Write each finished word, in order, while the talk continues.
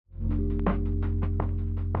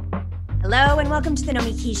Hello and welcome to the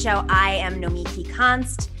Nomiki Show. I am Nomiki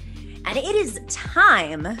Konst, and it is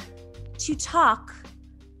time to talk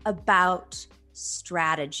about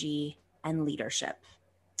strategy and leadership.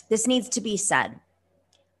 This needs to be said.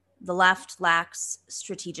 The left lacks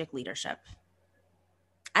strategic leadership.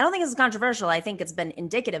 I don't think it's controversial. I think it's been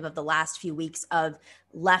indicative of the last few weeks of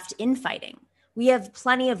left infighting. We have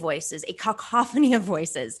plenty of voices, a cacophony of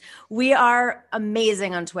voices. We are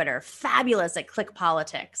amazing on Twitter, fabulous at click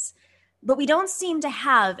politics. But we don't seem to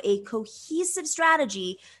have a cohesive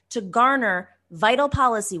strategy to garner vital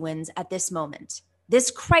policy wins at this moment.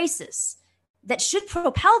 This crisis that should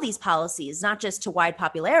propel these policies, not just to wide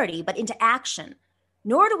popularity, but into action.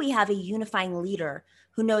 Nor do we have a unifying leader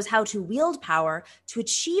who knows how to wield power to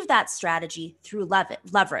achieve that strategy through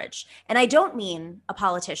leverage. And I don't mean a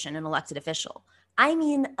politician, an elected official. I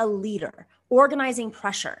mean a leader organizing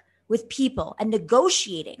pressure with people and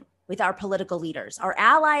negotiating with our political leaders, our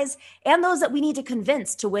allies, and those that we need to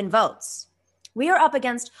convince to win votes. We are up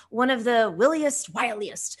against one of the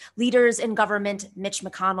wiliest leaders in government, Mitch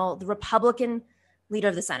McConnell, the Republican leader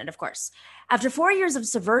of the Senate, of course. After 4 years of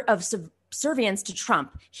subservience to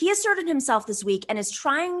Trump, he asserted himself this week and is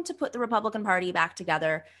trying to put the Republican Party back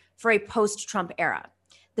together for a post-Trump era.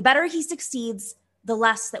 The better he succeeds, the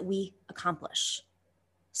less that we accomplish.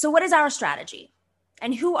 So what is our strategy?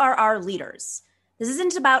 And who are our leaders? This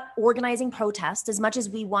isn't about organizing protest as much as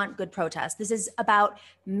we want good protest. This is about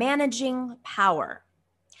managing power.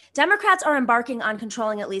 Democrats are embarking on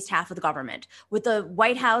controlling at least half of the government with the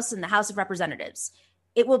White House and the House of Representatives.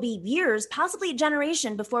 It will be years, possibly a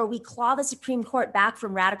generation, before we claw the Supreme Court back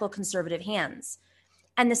from radical conservative hands.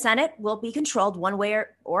 And the Senate will be controlled one way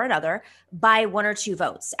or another by one or two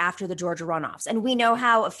votes after the Georgia runoffs. And we know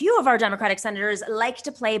how a few of our Democratic senators like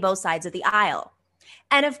to play both sides of the aisle.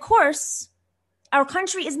 And of course, our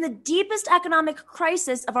country is in the deepest economic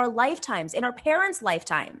crisis of our lifetimes, in our parents'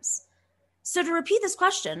 lifetimes. So to repeat this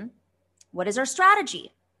question, what is our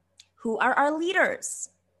strategy? Who are our leaders?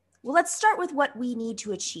 Well, let's start with what we need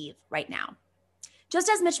to achieve right now. Just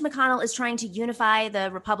as Mitch McConnell is trying to unify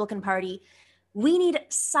the Republican Party, we need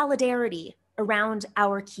solidarity around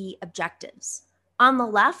our key objectives on the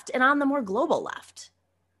left and on the more global left.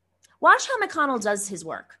 Watch how McConnell does his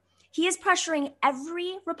work. He is pressuring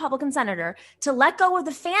every Republican senator to let go of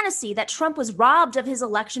the fantasy that Trump was robbed of his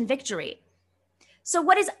election victory. So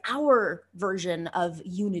what is our version of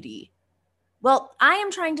unity? Well, I am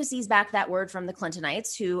trying to seize back that word from the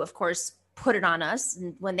Clintonites, who, of course, put it on us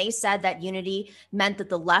when they said that unity meant that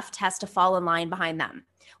the left has to fall in line behind them.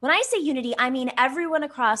 When I say unity, I mean everyone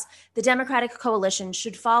across the Democratic coalition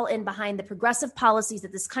should fall in behind the progressive policies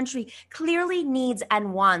that this country clearly needs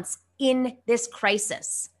and wants in this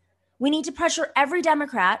crisis. We need to pressure every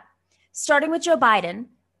Democrat, starting with Joe Biden,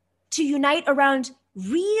 to unite around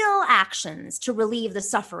real actions to relieve the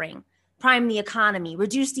suffering, prime the economy,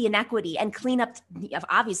 reduce the inequity, and clean up,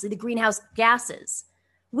 obviously, the greenhouse gases.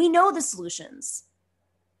 We know the solutions.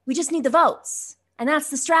 We just need the votes. And that's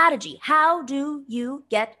the strategy. How do you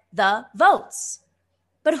get the votes?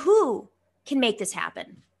 But who can make this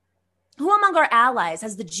happen? Who among our allies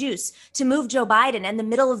has the juice to move Joe Biden and the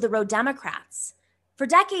middle-of-the-road Democrats? For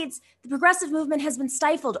decades, the progressive movement has been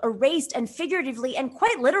stifled, erased, and figuratively and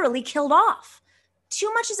quite literally killed off.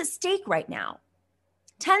 Too much is at stake right now.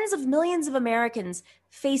 Tens of millions of Americans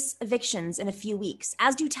face evictions in a few weeks,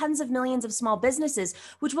 as do tens of millions of small businesses,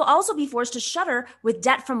 which will also be forced to shutter with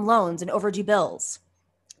debt from loans and overdue bills.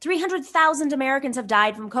 300,000 Americans have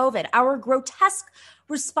died from COVID, our grotesque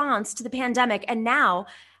response to the pandemic, and now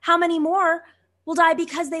how many more will die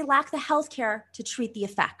because they lack the health care to treat the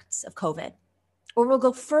effects of COVID? Or will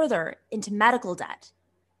go further into medical debt.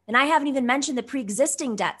 And I haven't even mentioned the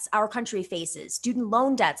pre-existing debts our country faces, student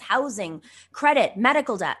loan debts, housing, credit,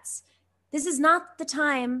 medical debts. This is not the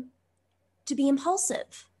time to be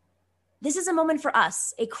impulsive. This is a moment for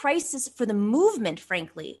us, a crisis for the movement,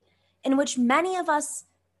 frankly, in which many of us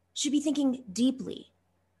should be thinking deeply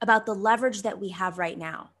about the leverage that we have right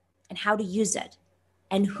now and how to use it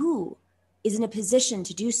and who is in a position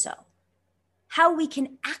to do so. How we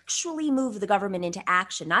can actually move the government into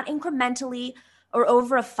action, not incrementally or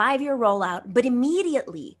over a 5-year rollout, but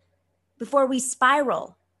immediately before we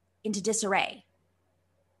spiral into disarray.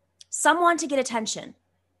 Some want to get attention,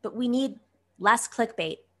 but we need less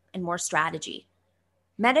clickbait and more strategy.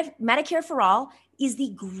 Medicare for all is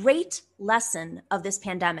the great lesson of this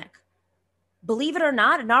pandemic. Believe it or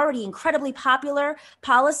not, an already incredibly popular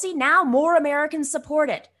policy, now more Americans support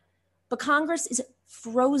it. But Congress is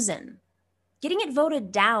frozen. Getting it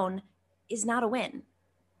voted down is not a win.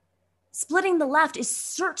 Splitting the left is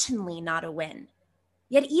certainly not a win.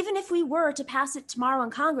 Yet even if we were to pass it tomorrow in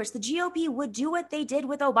Congress, the GOP would do what they did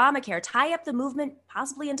with Obamacare, tie up the movement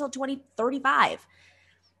possibly until 2035.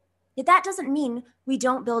 Yet that doesn't mean we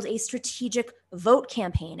don't build a strategic vote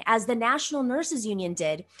campaign, as the National Nurses Union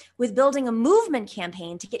did with building a movement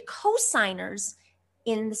campaign to get co-signers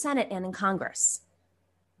in the Senate and in Congress.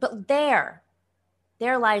 But there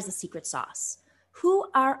lies the secret sauce. Who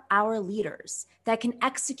are our leaders that can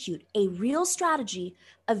execute a real strategy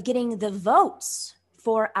of getting the votes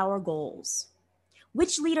for our goals?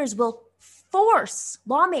 Which leaders will force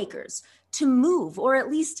lawmakers to move, or at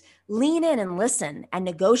least lean in and listen and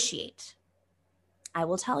negotiate? I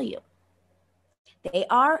will tell you. They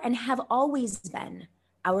are and have always been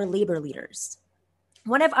our labor leaders.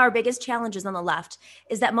 One of our biggest challenges on the left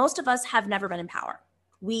is that most of us have never been in power.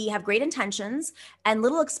 We have great intentions and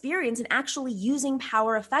little experience in actually using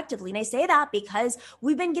power effectively. And I say that because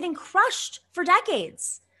we've been getting crushed for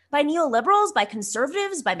decades by neoliberals, by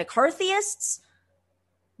conservatives, by McCarthyists,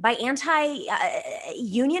 by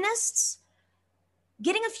anti-unionists.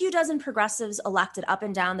 Getting a few dozen progressives elected up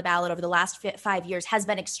and down the ballot over the last 5 years has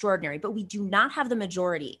been extraordinary, but we do not have the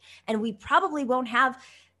majority. And we probably won't have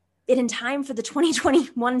it in time for the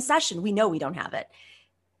 2021 session. We know we don't have it.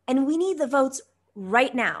 And we need the votes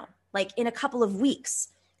right now, like in a couple of weeks,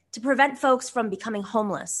 to prevent folks from becoming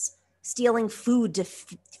homeless, stealing food to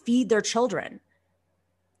feed their children.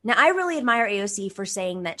 Now, I really admire AOC for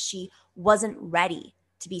saying that she wasn't ready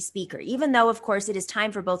to be speaker, even though, of course, it is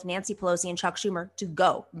time for both Nancy Pelosi and Chuck Schumer to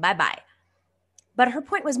go. Bye-bye. But her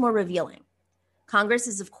point was more revealing. Congress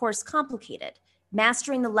is, of course, complicated.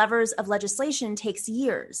 Mastering the levers of legislation takes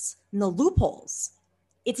years, and the loopholes.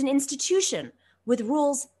 It's an institution with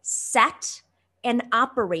rules set and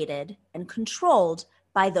operated and controlled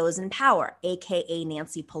by those in power, aka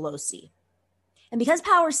Nancy Pelosi. And because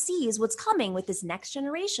power sees what's coming with this next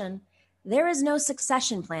generation, there is no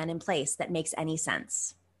succession plan in place that makes any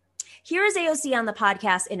sense. Here is AOC on the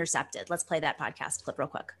podcast Intercepted. Let's play that podcast clip real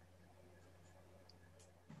quick.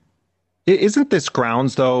 Isn't this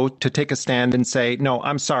grounds, though, to take a stand and say, no,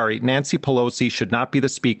 I'm sorry, Nancy Pelosi should not be the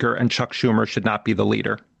speaker and Chuck Schumer should not be the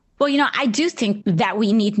leader? Well, I do think that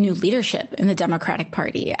we need new leadership in the Democratic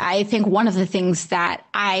Party. I think one of the things that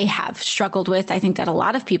I have struggled with, I think that a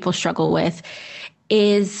lot of people struggle with,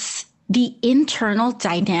 is the internal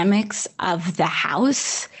dynamics of the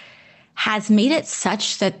House has made it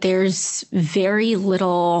such that there's very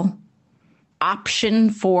little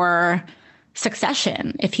option for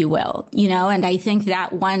succession, if you will, and I think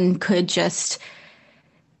that one could just...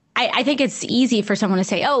 I think it's easy for someone to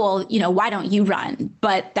say, oh, well, why don't you run?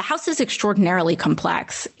 But the House is extraordinarily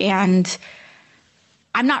complex and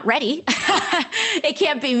I'm not ready. It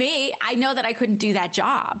can't be me. I know that I couldn't do that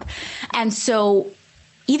job. And so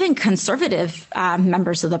even conservative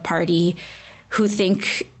members of the party who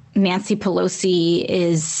think Nancy Pelosi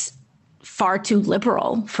is far too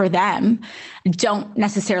liberal for them don't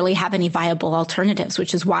necessarily have any viable alternatives,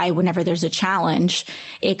 which is why whenever there's a challenge,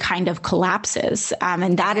 it kind of collapses.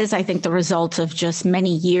 And that is, I think, the result of just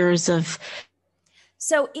many years of.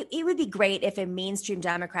 So it would be great if a mainstream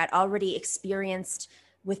Democrat already experienced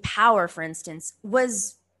with power, for instance,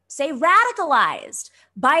 was, say, radicalized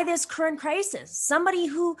by this current crisis. Somebody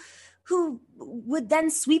who would then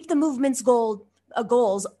sweep the movement's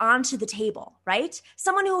goals onto the table, right?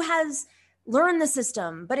 Someone who has learned the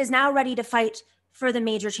system, but is now ready to fight for the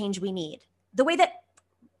major change we need. The way that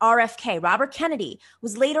RFK, Robert Kennedy,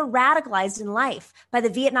 was later radicalized in life by the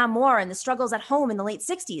Vietnam War and the struggles at home in the late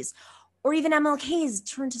 60s, or even MLK's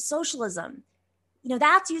turn to socialism.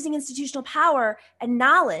 That's using institutional power and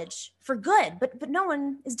knowledge for good, but no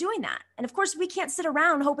one is doing that. And of course, we can't sit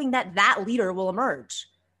around hoping that leader will emerge.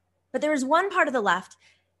 But there is one part of the left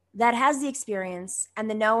that has the experience and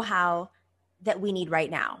the know-how that we need right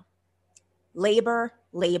now. Labor,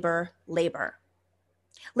 labor, labor.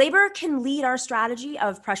 Labor can lead our strategy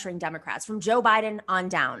of pressuring Democrats from Joe Biden on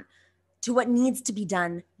down to what needs to be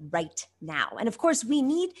done right now. And of course, we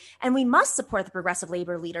need and we must support the progressive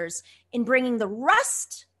labor leaders in bringing the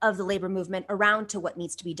rest of the labor movement around to what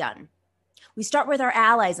needs to be done. We start with our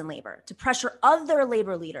allies in labor to pressure other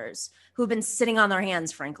labor leaders who have been sitting on their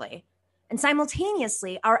hands, frankly. And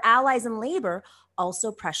simultaneously, our allies in labor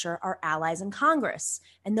also pressure our allies in Congress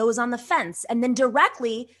and those on the fence, and then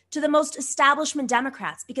directly to the most establishment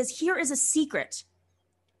Democrats, because here is a secret.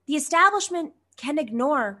 The establishment can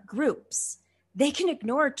ignore groups. They can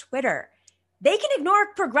ignore Twitter. They can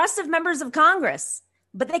ignore progressive members of Congress,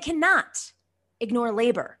 but they cannot ignore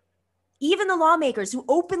labor. Even the lawmakers who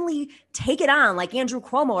openly take it on, like Andrew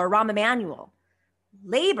Cuomo or Rahm Emanuel.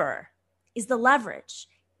 Labor is the leverage.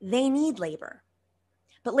 They need labor.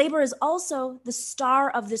 But labor is also the star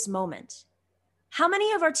of this moment. How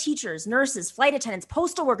many of our teachers, nurses, flight attendants,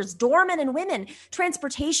 postal workers, doormen and women,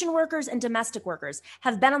 transportation workers, and domestic workers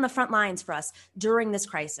have been on the front lines for us during this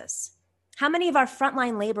crisis? How many of our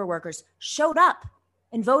frontline labor workers showed up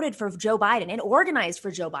and voted for Joe Biden and organized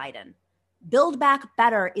for Joe Biden? Build Back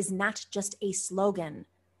Better is not just a slogan.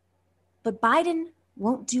 But Biden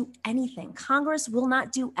won't do anything. Congress will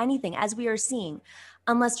not do anything, as we are seeing,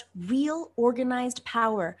 unless real organized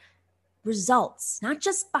power results, not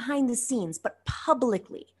just behind the scenes, but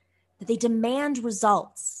publicly, that they demand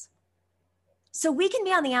results. So we can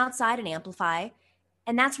be on the outside and amplify,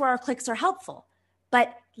 and that's where our clicks are helpful.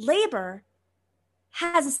 But labor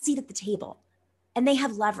has a seat at the table, and they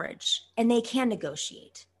have leverage, and they can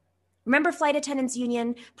negotiate. Remember Flight Attendants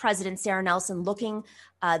Union President Sarah Nelson looking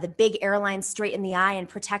the big airlines straight in the eye and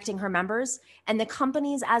protecting her members, and the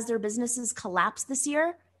companies as their businesses collapsed this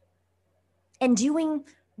year, and doing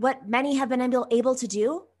what many have been able to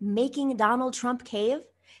do, making Donald Trump cave?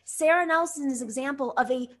 Sarah Nelson is an example of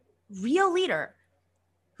a real leader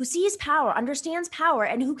who sees power, understands power,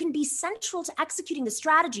 and who can be central to executing the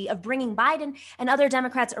strategy of bringing Biden and other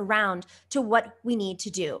Democrats around to what we need to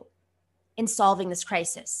do in solving this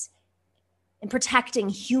crisis, in protecting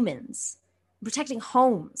humans, protecting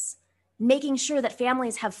homes, making sure that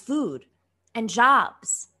families have food and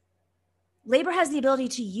jobs. Labor has the ability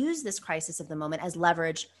to use this crisis of the moment as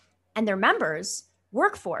leverage, and their members,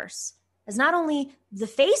 workforce, as not only the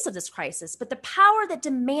face of this crisis, but the power that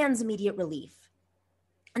demands immediate relief,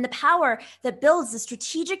 and the power that builds the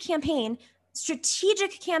strategic campaign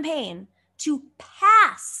to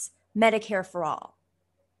pass Medicare for all.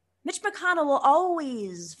 Mitch McConnell will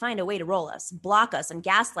always find a way to roll us, block us, and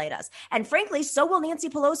gaslight us. And frankly, so will Nancy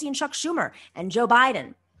Pelosi and Chuck Schumer and Joe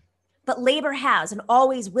Biden. But labor has and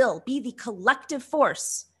always will be the collective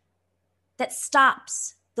force that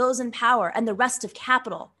stops those in power and the rest of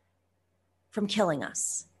capital from killing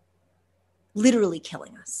us, literally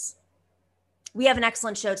killing us. We have an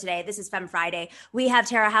excellent show today. This is Femme Friday. We have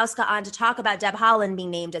Tara Houska on to talk about Deb Haaland being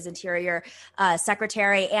named as Interior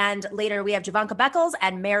Secretary. And later we have Jovanka Beckles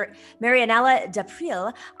and Marianela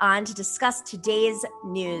D'April on to discuss today's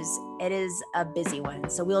news. It is a busy one.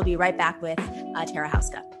 So we'll be right back with Tara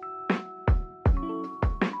Houska.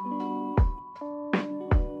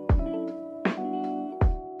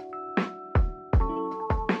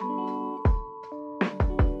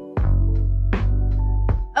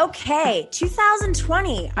 Okay,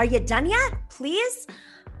 2020. Are you done yet? Please?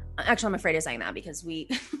 Actually, I'm afraid of saying that because we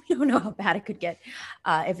don't know how bad it could get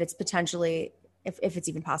if it's potentially, if it's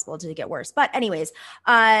even possible to get worse. But anyways,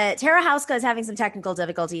 Tara Houska is having some technical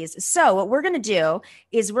difficulties. So what we're going to do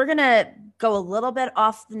is we're going to go a little bit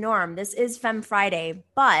off the norm. This is Femme Friday,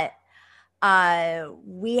 but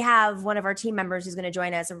we have one of our team members who's going to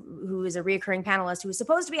join us, who is a reoccurring panelist, who was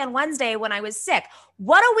supposed to be on Wednesday when I was sick.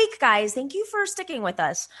 What a week, guys. Thank you for sticking with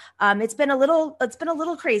us. It's been a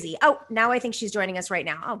little crazy. Oh, now I think she's joining us right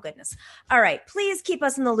now. Oh, goodness. All right. Please keep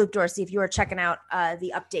us in the loop, Dorsey, if you are checking out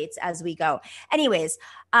the updates as we go. Anyways,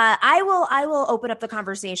 I will open up the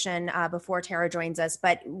conversation before Tara joins us,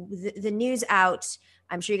 but the news out,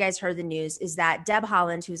 I'm sure you guys heard the news, is that Deb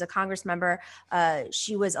Haaland, who's a Congress member,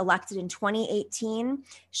 she was elected in 2018.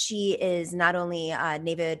 She is not only a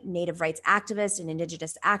native rights activist and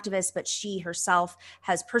indigenous activist, but she herself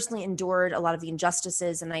has personally endured a lot of the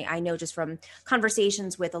injustices. And I know just from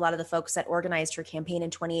conversations with a lot of the folks that organized her campaign in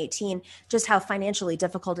 2018, just how financially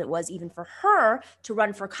difficult it was even for her to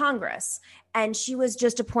run for Congress. And she was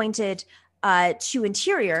just appointed to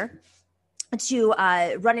Interior to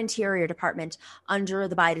run Interior Department under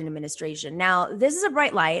the Biden administration. Now, this is a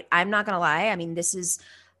bright light. I'm not going to lie. I mean,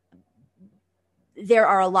 there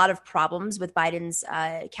are a lot of problems with Biden's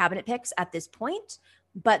cabinet picks at this point,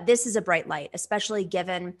 but this is a bright light, especially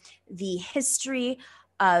given the history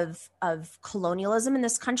of colonialism in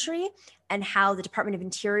this country and how the Department of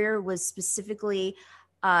Interior was specifically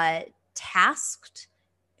tasked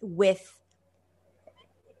with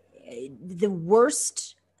the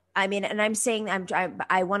worst. I mean, and I'm saying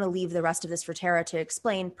I want to leave the rest of this for Tara to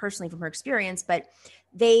explain personally from her experience, but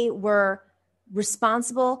they were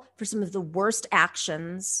responsible for some of the worst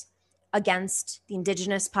actions against the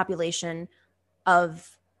indigenous population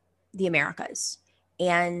of the Americas.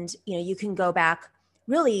 And, you know, you can go back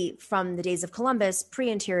really from the days of Columbus,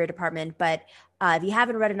 pre-Interior Department, but If you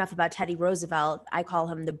haven't read enough about Teddy Roosevelt, I call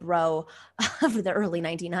him the bro of the early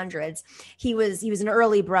 1900s. He was an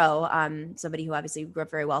early bro, somebody who obviously grew up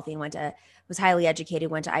very wealthy and was highly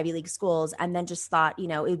educated, went to Ivy League schools, and then just thought,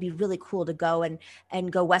 it would be really cool to go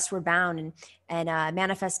and go westward bound and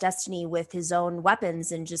manifest destiny with his own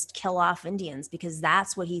weapons and just kill off Indians, because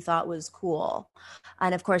that's what he thought was cool.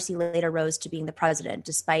 And of course, he later rose to being the president,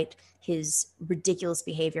 despite his ridiculous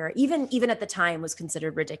behavior, even at the time was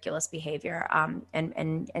considered ridiculous behavior.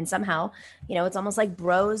 And somehow, it's almost like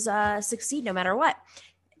bros succeed no matter what,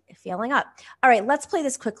 failing up. All right, let's play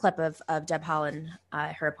this quick clip of Deb Haaland,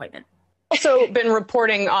 her appointment. Also been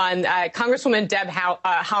reporting on Congresswoman Deb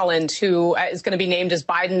Haaland, who is going to be named as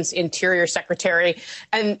Biden's Interior Secretary.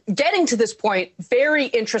 And getting to this point, very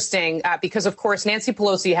interesting, because, of course, Nancy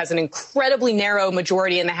Pelosi has an incredibly narrow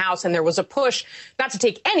majority in the House, and there was a push not to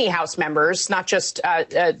take any House members, not just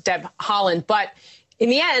Deb Haaland. But in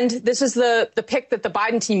the end, this is the pick that the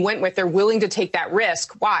Biden team went with. They're willing to take that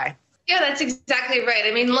risk. Why? Yeah, that's exactly right.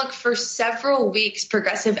 I mean, look, for several weeks,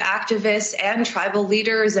 progressive activists and tribal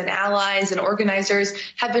leaders and allies and organizers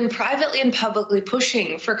have been privately and publicly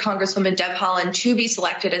pushing for Congresswoman Deb Haaland to be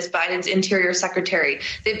selected as Biden's Interior Secretary.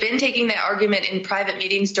 They've been taking that argument in private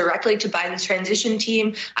meetings directly to Biden's transition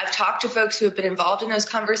team. I've talked to folks who have been involved in those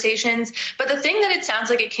conversations. But the thing that it sounds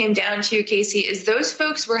like it came down to, Casey, is those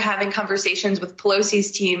folks were having conversations with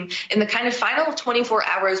Pelosi's team in the kind of final 24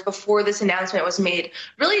 hours before this announcement was made,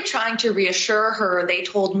 really trying to reassure her. They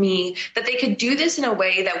told me that they could do this in a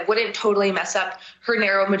way that wouldn't totally mess up her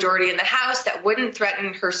narrow majority in the House, that wouldn't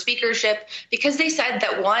threaten her speakership, because they said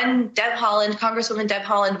that one, Congresswoman Deb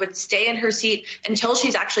Haaland would stay in her seat until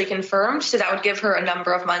she's actually confirmed. So that would give her a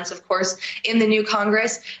number of months, of course, in the new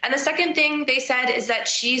Congress. And the second thing they said is that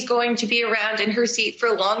she's going to be around in her seat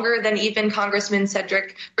for longer than even Congressman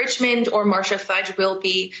Cedric Richmond or Marcia Fudge will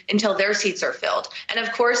be until their seats are filled. And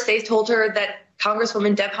of course, they told her that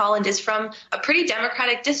Congresswoman Deb Haaland is from a pretty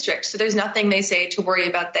Democratic district, so there's nothing they say to worry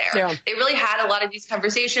about there. Yeah. They really had a lot of these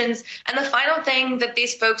conversations. And the final thing that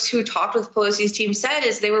these folks who talked with Pelosi's team said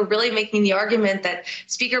is they were really making the argument that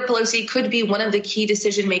Speaker Pelosi could be one of the key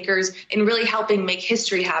decision makers in really helping make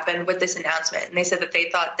history happen with this announcement. And they said that they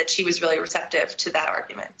thought that she was really receptive to that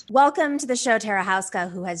argument. Welcome to the show, Tara Houska,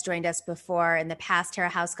 who has joined us before in the past. Tara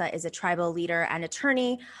Houska is a tribal leader and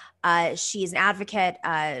attorney. She's an advocate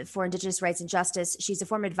for Indigenous rights and justice. She's a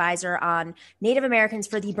former advisor on Native Americans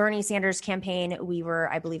for the Bernie Sanders campaign. We were,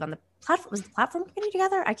 I believe, on the platform. Was the platform committee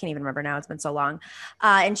together? I can't even remember now. It's been so long.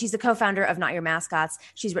 And she's the co-founder of Not Your Mascots.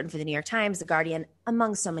 She's written for the New York Times, The Guardian,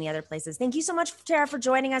 among so many other places. Thank you so much, Tara, for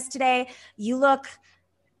joining us today. You look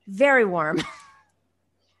very warm.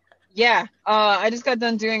 Yeah, I just got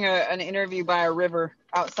done doing an interview by a river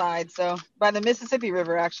outside. So by the Mississippi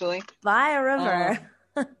River, actually. By a river.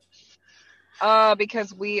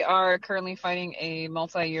 Because we are currently fighting a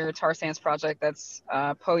multi-year tar sands project that's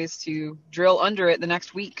poised to drill under it the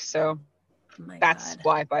next week. So that's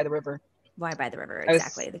why by the river. Why by the river,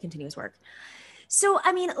 exactly, the continuous work. So,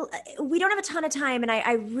 I mean, we don't have a ton of time, and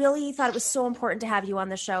I really thought it was so important to have you on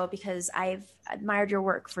the show because I've admired your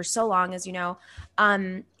work for so long, as you know.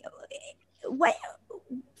 What,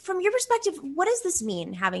 from your perspective, what does this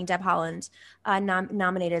mean, having Deb Haaland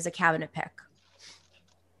nominated as a cabinet pick?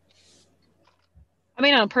 I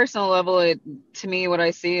mean, on a personal level, to me, what I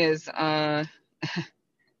see is the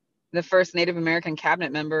first Native American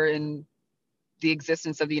cabinet member in the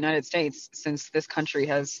existence of the United States since this country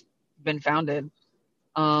has been founded.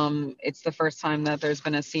 It's the first time that there's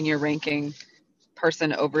been a senior ranking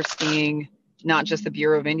person overseeing not just the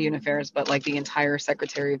Bureau of Indian Affairs, but like the entire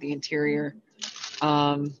Secretary of the Interior.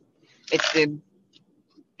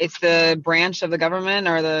 It's the branch of the government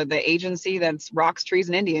or the agency that's rocks, trees,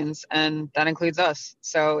 and Indians, and that includes us.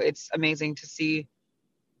 So it's amazing to see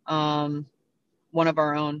one of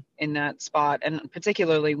our own in that spot, and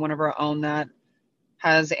particularly one of our own that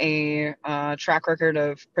has a track record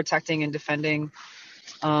of protecting and defending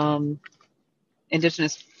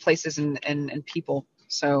Indigenous places and people.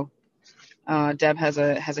 So Deb has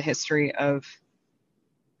a history of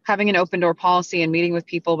having an open door policy and meeting with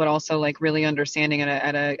people, but also like really understanding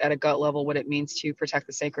at a gut level what it means to protect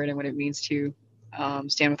the sacred and what it means to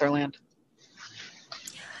stand with our land.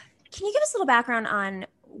 Can you give us a little background on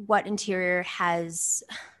what Interior has,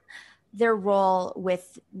 their role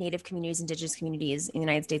with Native communities, Indigenous communities in the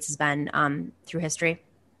United States has been through history?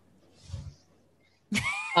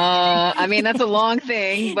 I mean, that's a long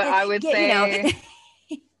thing, but I would say...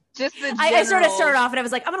 Just the general... I sort of started off and I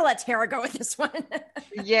was like, I'm going to let Tara go with this one.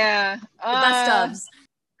 Yeah. The best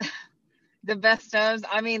ofs. The best ofs.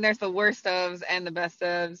 I mean, there's the worst ofs and the best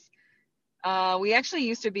ofs. We actually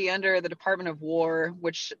used to be under the Department of War,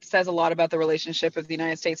 which says a lot about the relationship of the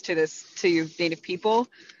United States to Native people.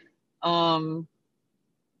 And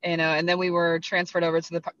then we were transferred over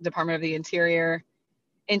to the Department of the Interior.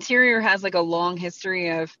 Interior has like a long history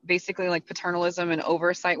of basically like paternalism and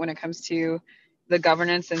oversight when it comes to the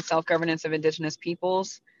governance and self-governance of Indigenous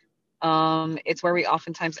peoples. It's where we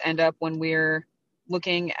oftentimes end up when we're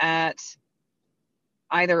looking at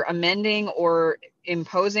either amending or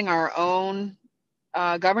imposing our own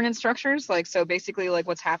governance structures. Like, so basically like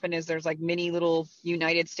what's happened is there's like many little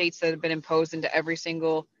United States that have been imposed into every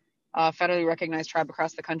single federally recognized tribe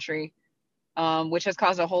across the country, which has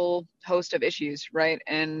caused a whole host of issues, right?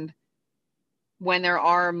 And when there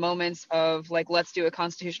are moments of like, let's do a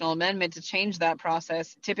constitutional amendment to change that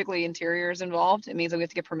process, typically Interior is involved. It means that we have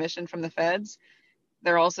to get permission from the feds.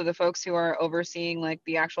 They're also the folks who are overseeing like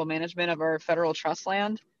the actual management of our federal trust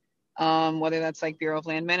land, whether that's like Bureau of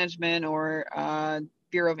Land Management or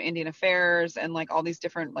Bureau of Indian Affairs, and like all these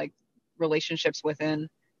different like relationships within.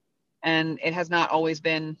 And it has not always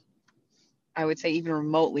been, I would say, even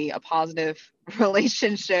remotely a positive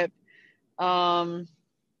relationship.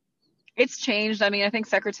 It's changed. I mean, I think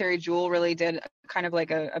Secretary Jewell really did kind of like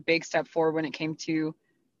a big step forward when it came to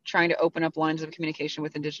trying to open up lines of communication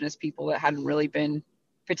with Indigenous people that hadn't really been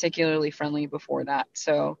particularly friendly before that.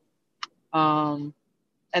 So, and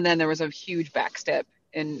then there was a huge backstep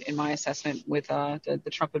in my assessment with the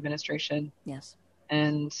Trump administration. Yes.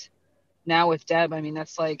 And now with Deb, I mean,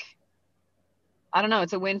 that's like, I don't know.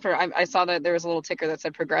 It's a win for, I saw that there was a little ticker that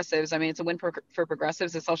said progressives. I mean, it's a win for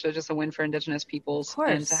progressives. It's also just a win for Indigenous peoples.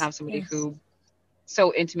 And to have somebody who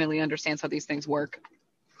so intimately understands how these things work.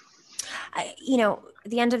 At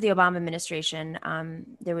the end of the Obama administration,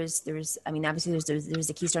 there was, I mean, obviously there was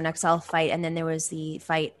the Keystone XL fight, and then there was the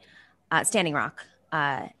fight at Standing Rock.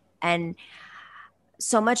 And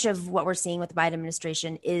so much of what we're seeing with the Biden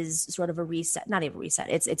administration is sort of a reset, not even a reset.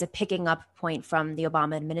 It's a picking up point from the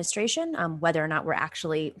Obama administration. Whether or not we're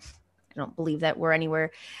actually, I don't believe that we're anywhere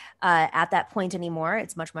at that point anymore.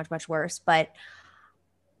 It's much, much, much worse. But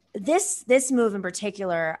this move in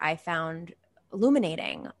particular, I found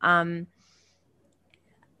illuminating.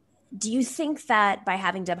 Do you think that by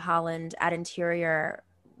having Deb Haaland at Interior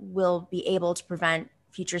will be able to prevent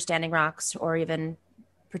future Standing Rocks or even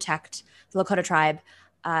protect the Lakota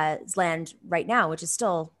tribe's land right now, which is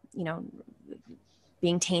still,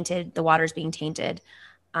 being tainted, the water's being tainted?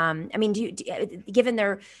 I mean, given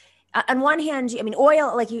their, on one hand, I mean,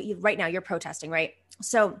 oil, like you right now you're protesting, right?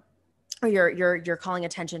 So, or you're calling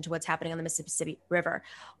attention to what's happening on the Mississippi River.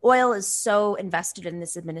 Oil is so invested in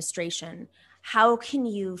this administration. How can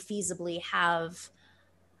you feasibly have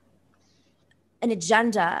an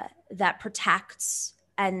agenda that protects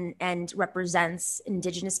and represents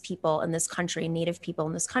Indigenous people in this country, Native people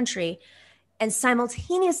in this country, and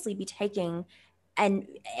simultaneously be taking and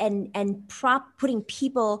putting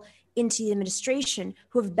people into the administration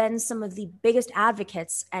who have been some of the biggest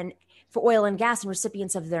advocates and for oil and gas and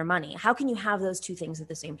recipients of their money? How can you have those two things at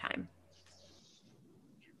the same time?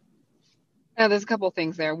 Yeah, there's a couple of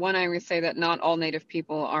things there. One, I would say that not all Native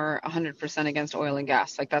people are 100% against oil and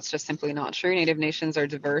gas. Like, that's just simply not true. Native nations are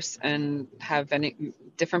diverse and have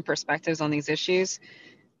different perspectives on these issues.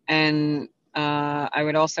 And I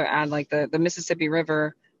would also add, like, the Mississippi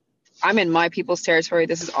River, I'm in my people's territory.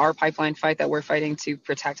 This is our pipeline fight that we're fighting to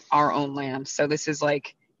protect our own land. So this is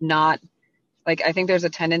like not, like, I think there's a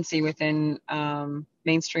tendency within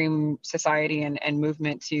mainstream society and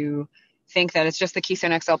movement to think that it's just the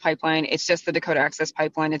Keystone XL pipeline, it's just the Dakota Access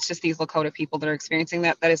Pipeline, it's just these Lakota people that are experiencing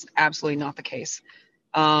that. That is absolutely not the case.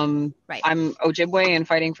 Right. I'm Ojibwe and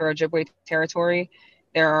fighting for Ojibwe territory.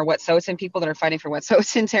 There are Wet'suwet'en people that are fighting for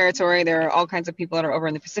Wet'suwet'en territory. There are all kinds of people that are over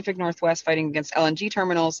in the Pacific Northwest fighting against LNG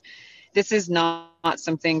terminals. This is not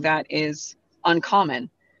something that is uncommon.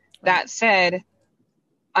 Right. That said,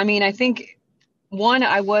 I mean, I think, one,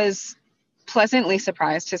 I was pleasantly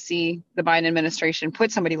surprised to see the Biden administration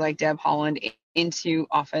put somebody like Deb Haaland into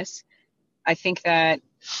office. I think that,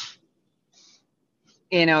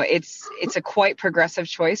 it's a quite progressive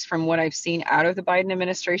choice from what I've seen out of the Biden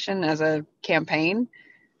administration as a campaign.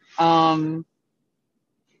 I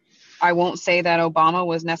won't say that Obama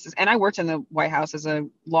was necessary. And I worked in the White House as a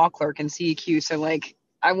law clerk in CEQ. So, like,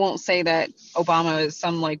 I won't say that Obama is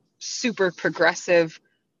some, like, super progressive,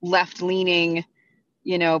 left-leaning,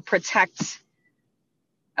 protect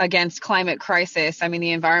against climate crisis. I mean,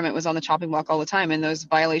 the environment was on the chopping block all the time, and those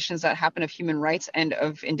violations that happen of human rights and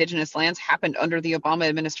of Indigenous lands happened under the Obama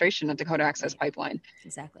administration of Dakota Access Pipeline.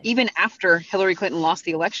 Exactly. Even after Hillary Clinton lost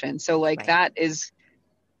the election. So, like, right. That is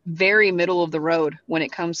very middle of the road when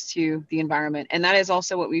it comes to the environment. And that is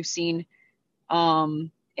also what we've seen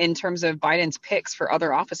in terms of Biden's picks for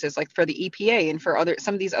other offices, like for the EPA and for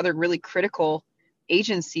some of these other really critical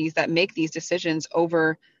agencies that make these decisions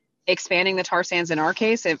over expanding the tar sands in our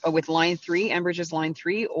case with Line 3, Enbridge's Line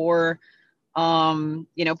 3, or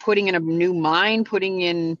putting in a new mine, putting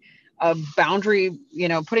in a boundary,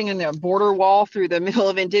 putting in a border wall through the middle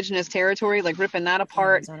of indigenous territory, like ripping that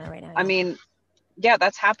apart. Right now, I mean, yeah,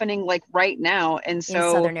 that's happening like right now. And so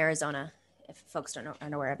in southern Arizona, if folks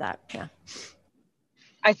aren't aware of that. Yeah.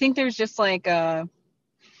 I think there's just like I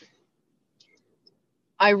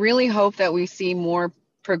really hope that we see more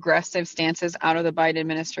progressive stances out of the Biden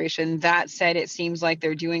administration. That said, it seems like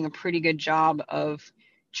they're doing a pretty good job of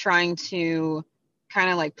trying to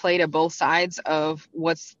kind of like play to both sides of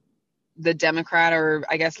what's the Democrat, or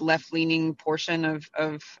I guess left-leaning portion of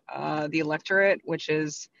the electorate, which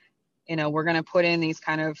is, we're going to put in these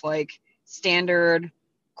kind of like standard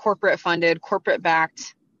corporate-funded,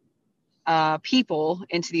 corporate-backed people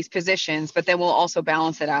into these positions, but then we'll also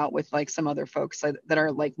balance it out with like some other folks that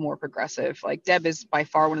are like more progressive. Like Deb is by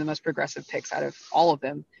far one of the most progressive picks out of all of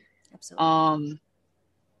them. Absolutely.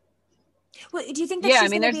 Well, do you think that she's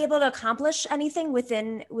going to be able to accomplish anything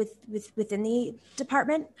within the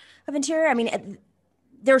Department of Interior? I mean,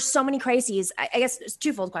 there's so many crises. I guess it's a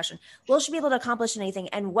twofold question. Will she be able to accomplish anything,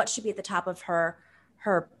 and what should be at the top of her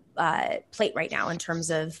plate right now in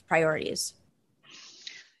terms of priorities?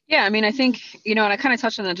 Yeah, I mean, I think, and I kind of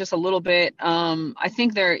touched on that just a little bit. I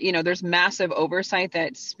think there's massive oversight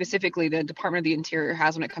that specifically the Department of the Interior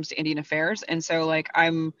has when it comes to Indian affairs. And so like,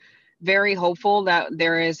 I'm very hopeful that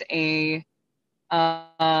there is a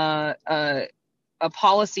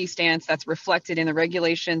policy stance that's reflected in the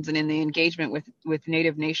regulations and in the engagement with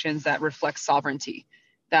Native nations that reflects sovereignty,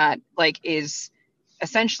 that like is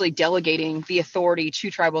essentially delegating the authority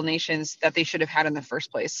to tribal nations that they should have had in the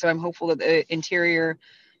first place. So I'm hopeful that the Interior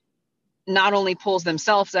not only pulls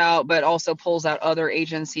themselves out, but also pulls out other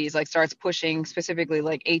agencies, like starts pushing specifically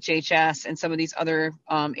like HHS and some of these other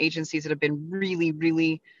agencies that have been really,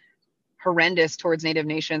 really horrendous towards Native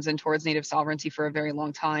nations and towards Native sovereignty for a very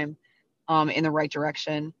long time, in the right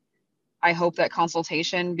direction. I hope that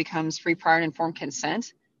consultation becomes free, prior, and informed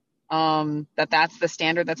consent, that's the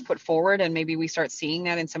standard that's put forward. And maybe we start seeing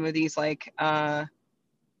that in some of these like,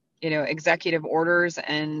 executive orders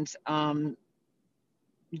and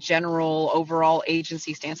general overall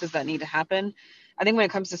agency stances that need to happen. I think when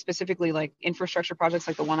it comes to specifically like infrastructure projects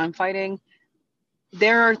like the one I'm fighting,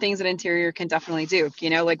 there are things that Interior can definitely do.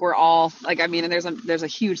 Like we're all like, I mean, there's a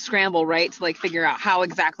huge scramble, right, to like figure out how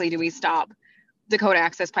exactly do we stop Dakota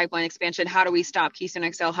Access Pipeline expansion? How do we stop Keystone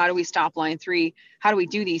XL? How do we stop Line 3? How do we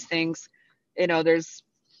do these things? There's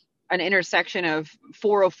an intersection of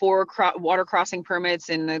 404 water crossing permits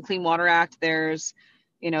in the Clean Water Act. There's,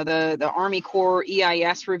 the Army Corps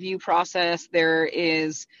EIS review process. There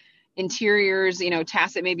is Interior's,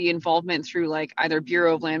 tacit maybe involvement through like either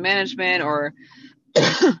Bureau of Land Management or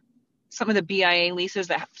some of the BIA leases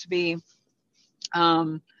that have to be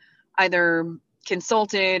either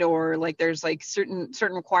consulted, or like there's like certain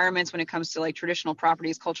requirements when it comes to like traditional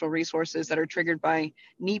properties, cultural resources that are triggered by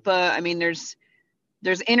NEPA. I mean, there's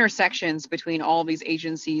intersections between all these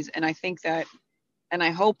agencies, and I think that, and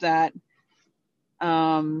I hope that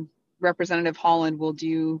Representative Holland will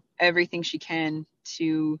do everything she can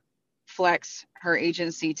to flex her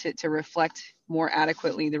agency to reflect more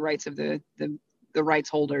adequately the rights of the rights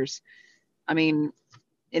holders. I mean,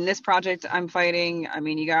 in this project I'm fighting, I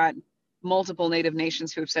mean, you got multiple Native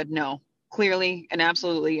nations who have said no, clearly and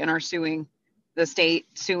absolutely, and are suing the state,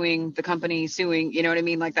 suing the company, suing, you know what I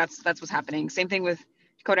mean? Like that's what's happening. Same thing with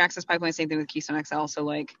Dakota Access Pipeline, same thing with Keystone XL. So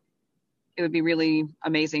like, it would be really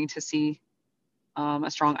amazing to see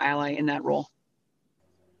a strong ally in that role.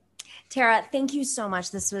 Tara, thank you so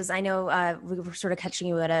much. This was, I know we were sort of catching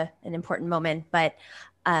you at an important moment, but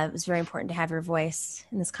it was very important to have your voice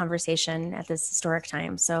in this conversation at this historic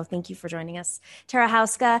time. So thank you for joining us. Tara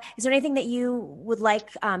Houska, is there anything that you would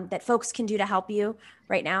like that folks can do to help you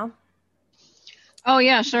right now? Oh,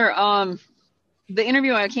 yeah, sure. The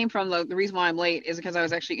interview I came from, the reason why I'm late is because I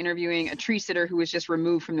was actually interviewing a tree sitter who was just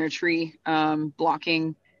removed from their tree,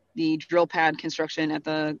 blocking the drill pad construction at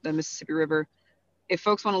the Mississippi River. If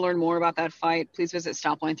folks want to learn more about that fight, please visit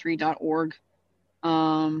stopline3.org.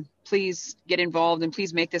 Please get involved and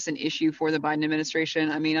please make this an issue for the Biden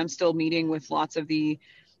administration. I mean, I'm still meeting with lots of the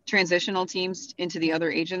transitional teams into the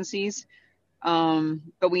other agencies,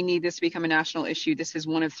 but we need this to become a national issue. This is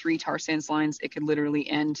one of 3 tar sands lines. It could literally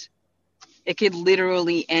end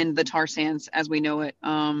the tar sands as we know it.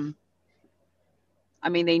 I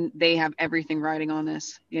mean, they have everything riding on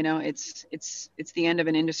this. It's the end of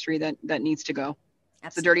an industry that needs to go. Absolutely.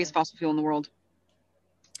 It's the dirtiest fossil fuel in the world.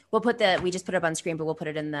 we just put it up on screen, but we'll put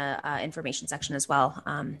it in the information section as well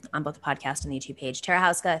on both the podcast and the YouTube page. Tara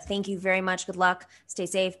Houska, thank you very much. Good luck. Stay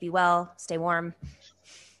safe, be well, stay warm.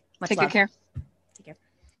 Much Take love. good care. Take care.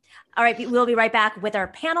 All right, we'll be right back with our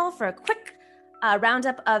panel for a quick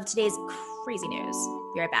roundup of today's crazy news.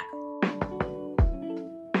 Be right back.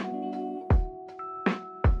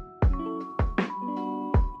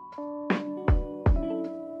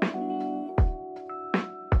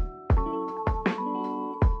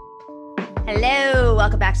 Hello,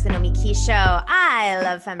 welcome back to the Nomi Key Show. I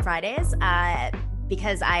love Femme Fridays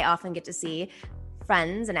because I often get to see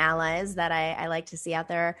friends and allies that I like to see out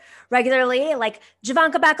there regularly, like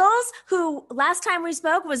Jovanka Beckles, who last time we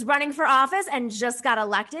spoke was running for office and just got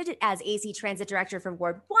elected as AC Transit Director for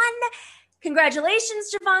Ward 1.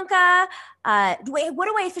 Congratulations, Jovanka. What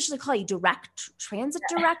do I officially call you? Transit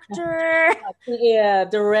Director? Yeah,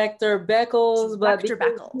 Director Beckles. Director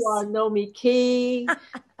but Beckles. You are Nomi Key.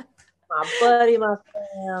 My buddy, my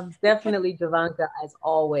fam, definitely Jovanka as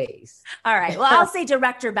always. All right. Well, I'll say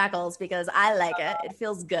Director Beckles because I like it. It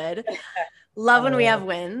feels good. Love when we have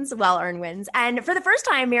wins, well-earned wins. And for the first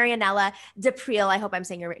time, Marianela DePriel, I hope I'm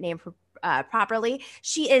saying your name properly.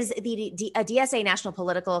 She is a DSA National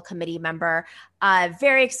Political Committee member.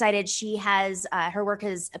 Very excited. She has, her work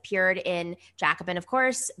has appeared in Jacobin, of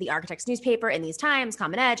course, the Architect's newspaper, in These Times,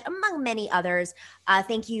 Common Edge, among many others.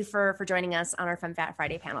 Thank you for joining us on our Femme Fat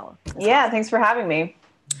Friday panel. Yeah, thanks for having me.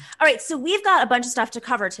 All right, so we've got a bunch of stuff to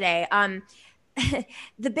cover today.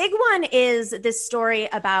 The big one is this story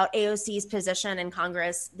about AOC's position in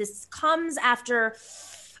Congress. This comes after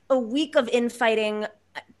a week of infighting,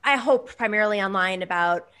 I hope primarily online,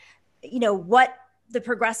 about, what the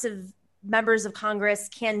progressive members of Congress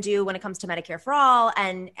can do when it comes to Medicare for all.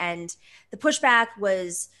 And the pushback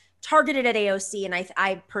was targeted at AOC. And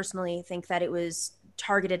I personally think that it was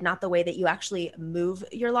targeted not the way that you actually move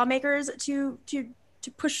your lawmakers to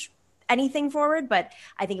push anything forward, but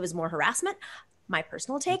I think it was more harassment, my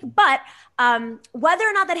personal take. But whether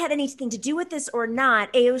or not that had anything to do with this or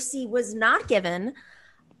not, AOC was not given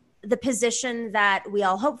the position that we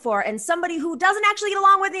all hope for. And somebody who doesn't actually get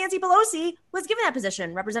along with Nancy Pelosi was given that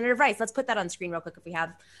position, Representative Rice. Let's put that on screen real quick if we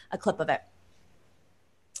have a clip of it.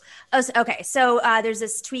 Okay, so there's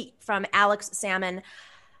this tweet from Alex Salmon.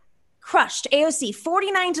 Crushed AOC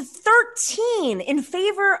 49-13 in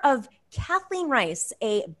favor of Kathleen Rice,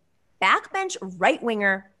 a backbench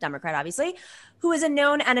right-winger Democrat, obviously, who is a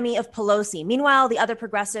known enemy of Pelosi. Meanwhile, the other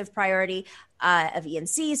progressive priority of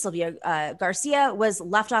ENC, Sylvia Garcia, was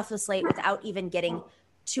left off the slate without even getting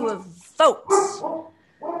to a vote.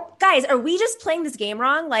 Guys, are we just playing this game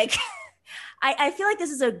wrong? Like, I feel like this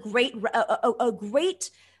is a great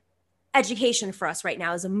education for us right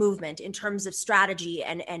now as a movement in terms of strategy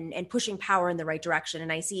and pushing power in the right direction.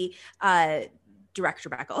 And I see Director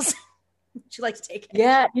Beckles. Would you like to take it?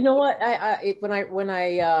 Yeah, you know what? When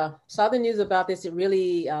I saw the news about this, it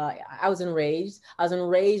really I was enraged. I was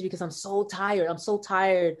enraged because I'm so tired. I'm so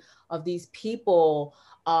tired of these people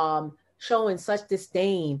showing such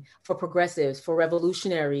disdain for progressives, for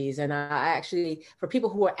revolutionaries, and I actually for people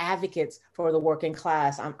who are advocates for the working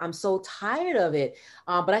class. I'm so tired of it.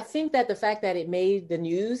 But I think that the fact that it made the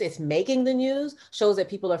news, it's making the news, shows that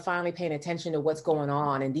people are finally paying attention to what's going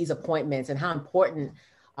on and these appointments and how important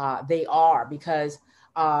they are, because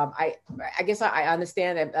I guess I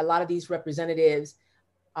understand that a lot of these representatives,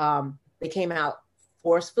 they came out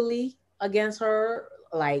forcefully against her,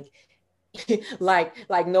 like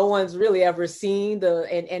no one's really ever seen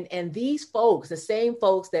and these folks, the same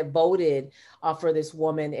folks that voted for this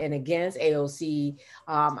woman and against AOC,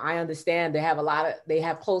 I understand they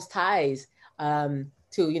have close ties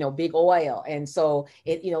to big oil, and so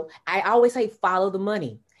I always say follow the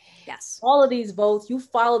money. Yes. All of these votes, you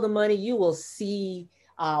follow the money, you will see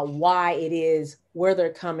why it is, where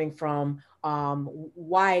they're coming from,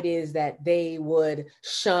 why it is that they would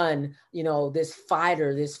shun, this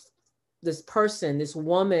fighter, this person, this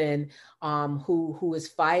woman who is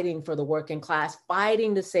fighting for the working class,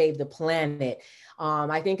 fighting to save the planet.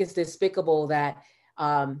 I think it's despicable that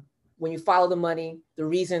when you follow the money, the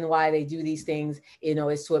reason why they do these things,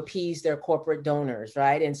 is to appease their corporate donors,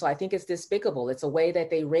 right? And so I think it's despicable. It's a way that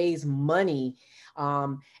they raise money.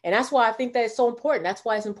 And that's why I think that it's so important. That's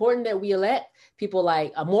why it's important that we elect people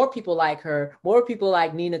like, more people like her, more people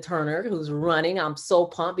like Nina Turner, who's running. I'm so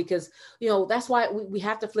pumped because, that's why we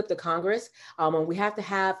have to flip the Congress, and we have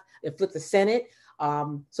to flip the Senate,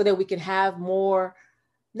 so that we can have more,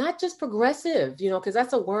 not just progressive, because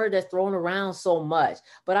that's a word that's thrown around so much,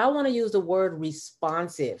 but I want to use the word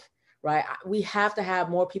responsive, right? We have to have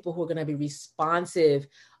more people who are going to be responsive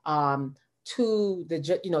to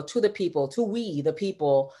to the people, to we the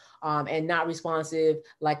people, and not responsive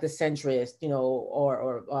like the centrist,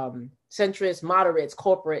 or centrist moderates,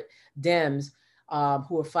 corporate Dems,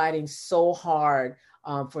 who are fighting so hard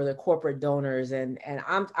for the corporate donors, and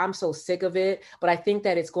I'm so sick of it. But I think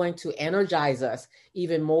that it's going to energize us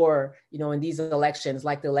even more, in these elections,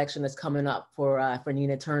 like the election that's coming up for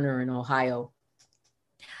Nina Turner in Ohio.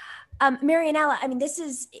 Marianela, I mean,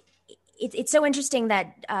 it's so interesting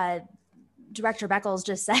that Director Beckles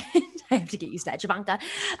just said, I have to get used to that, Jovanka,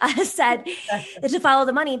 said to follow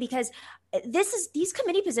the money, because these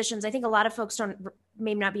committee positions, I think a lot of folks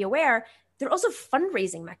may not be aware, they're also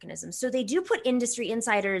fundraising mechanisms. So they do put industry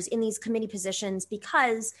insiders in these committee positions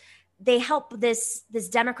because they help this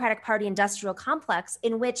Democratic Party industrial complex,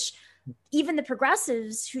 in which even the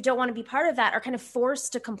progressives who don't want to be part of that are kind of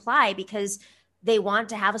forced to comply because they want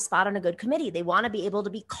to have a spot on a good committee. They want to be able to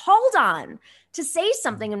be called on to say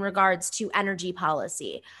something in regards to energy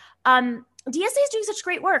policy. DSA is doing such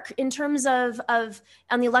great work in terms of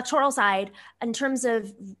on the electoral side, in terms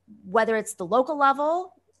of whether it's the local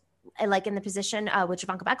level, like in the position with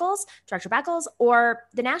Jovanka Beckles, Director Beckles, or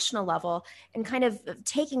the national level, and kind of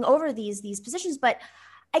taking over these positions. But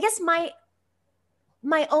I guess my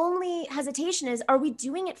only hesitation is, are we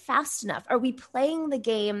doing it fast enough? Are we playing the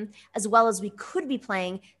game as well as we could be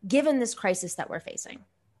playing, given this crisis that we're facing?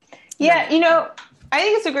 Yeah, I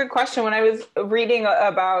think it's a good question. When I was reading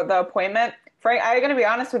about the appointment, Frank, I'm going to be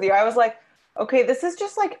honest with you, I was like, okay, this is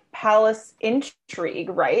just like palace intrigue,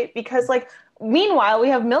 right? Because meanwhile, we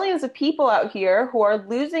have millions of people out here who are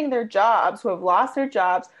losing their jobs, who have lost their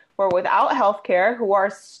jobs, who are without healthcare, who are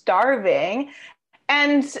starving.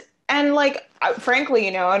 And frankly,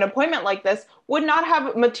 an appointment like this would not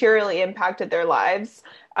have materially impacted their lives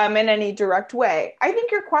in any direct way. I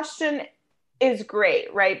think your question is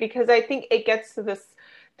great, right? Because I think it gets to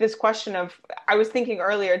this question of, I was thinking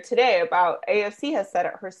earlier today about AOC has said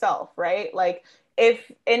it herself, right? Like,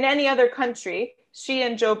 if in any other country, she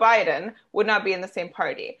and Joe Biden would not be in the same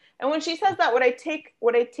party. And when she says that, what I take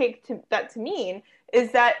that to mean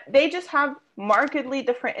is that they just have markedly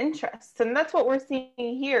different interests. And that's what we're seeing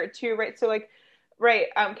here too, right? So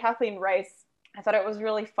Kathleen Rice, I thought it was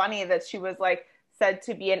really funny that she was said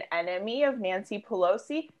to be an enemy of Nancy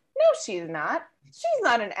Pelosi. No, she's not. She's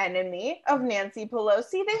not an enemy of Nancy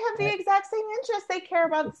Pelosi. They have the exact same interests. They care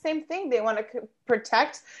about the same thing. They want to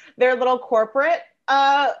protect their little corporate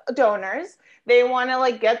donors. They want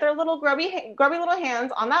to get their little grubby little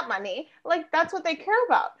hands on that money. That's what they care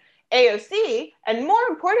about. AOC, and more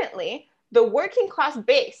importantly, the working class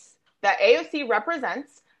base that AOC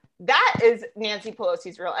represents, that is Nancy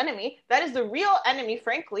Pelosi's real enemy. That is the real enemy,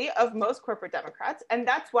 frankly, of most corporate Democrats. And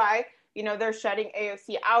that's why, they're shutting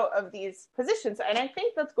AOC out of these positions. And I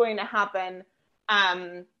think that's going to happen.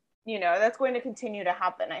 That's going to continue to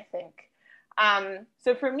happen, I think.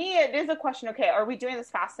 So for me, it is a question, okay, are we doing this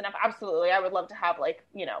fast enough? Absolutely. I would love to have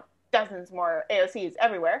dozens more AOCs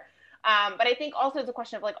everywhere. But I think also it's a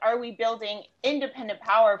question of are we building independent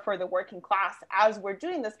power for the working class as we're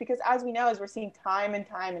doing this? Because as we know, as we're seeing time and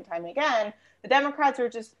time and time again, the Democrats are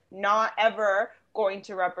just not ever going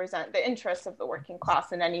to represent the interests of the working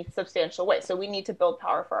class in any substantial way. So we need to build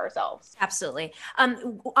power for ourselves. Absolutely.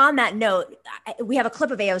 On that note, we have a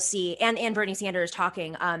clip of AOC and Bernie Sanders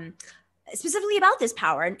talking specifically about this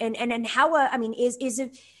power and how, is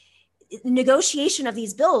a negotiation of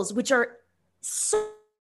these bills, which are so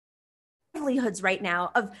livelihoods right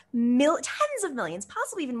now of tens of millions,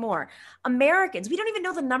 possibly even more, Americans. We don't even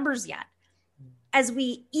know the numbers yet as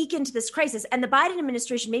we eke into this crisis. And the Biden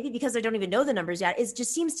administration, maybe because they don't even know the numbers yet,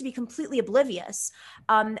 just seems to be completely oblivious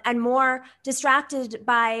and more distracted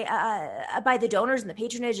by the donors and the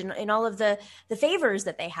patronage and all of the favors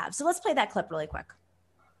that they have. So let's play that clip really quick.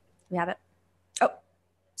 We have it. Oh,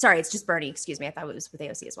 sorry, it's just Bernie. Excuse me. I thought it was with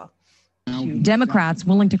AOC as well. Democrats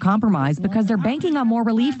willing to compromise because they're banking on more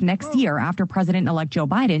relief next year after President-elect Joe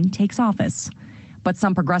Biden takes office. But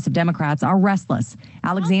some progressive Democrats are restless.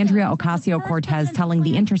 Alexandria Ocasio-Cortez telling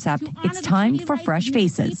The Intercept it's time for fresh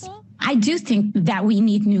faces. I do think that we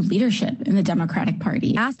need new leadership in the Democratic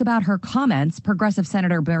Party. Asked about her comments, progressive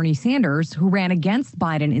Senator Bernie Sanders, who ran against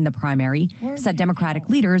Biden in the primary, said Democratic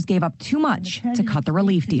leaders gave up too much to cut the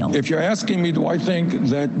relief deal. If you're asking me, do I think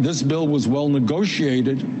that this bill was well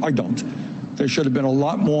negotiated? I don't. There should have been a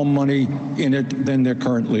lot more money in it than there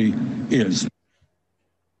currently is.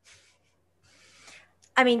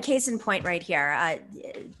 Case in point right here,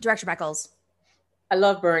 Director Beckles. I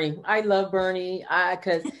love Bernie.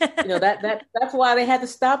 Because that's why they had to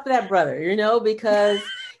stop that brother, because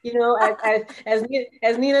You know,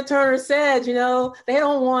 as Nina Turner said, you know, they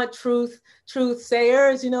don't want truth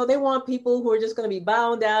sayers. You know, they want people who are just going to be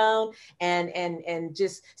bound down and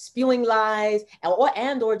just spewing lies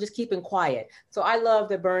or just keeping quiet. So I love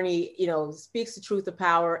that Bernie, you know, speaks the truth of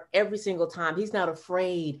power every single time. He's not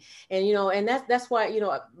afraid, and you know, and that's why, you know,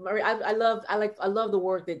 I love the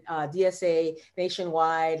work that DSA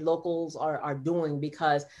nationwide locals are doing,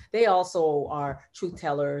 because they also are truth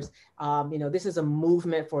tellers. You know, this is a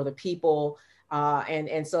movement for the people.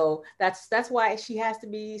 And so that's why she has to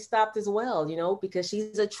be stopped as well, you know, because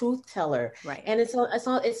she's a truth teller. Right. And it's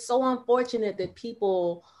so unfortunate that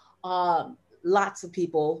people, lots of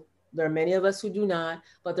people, there are many of us who do not,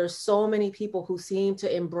 but there's so many people who seem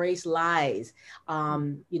to embrace lies,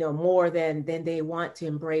 you know, more than they want to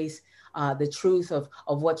embrace the truth of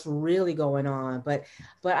what's really going on. But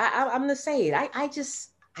I'm gonna say it.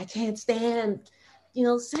 I can't stand, you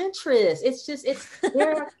know, centrists.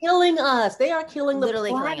 They're killing us. They are killing the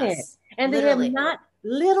Literally planet. killing us. And Literally. they have not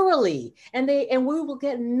literally, and we will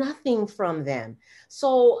get nothing from them.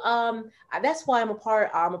 So that's why I'm a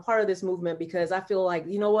part of this movement, because I feel like,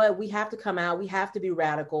 you know what, we have to come out, we have to be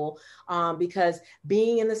radical, because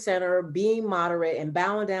being in the center, being moderate, and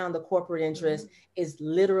bowing down the corporate interest is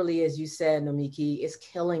literally, as you said, Nomiki, is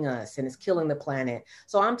killing us and it's killing the planet.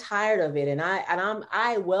 So I'm tired of it, and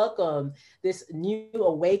I welcome this new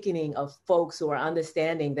awakening of folks who are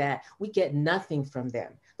understanding that we get nothing from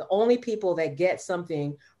them. The only people that get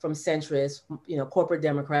something from centrists, you know, corporate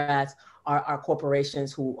Democrats, are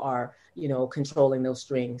corporations who are, you know, controlling those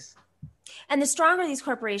strings. And the stronger these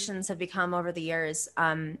corporations have become over the years,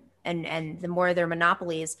 and the more their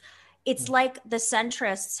monopolies, it's like the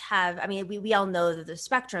centrists have, I mean, we all know that the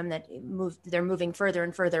spectrum that they're moving further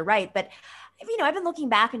and further right. But, you know, I've been looking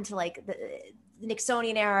back into like the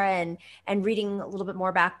Nixonian era and reading a little bit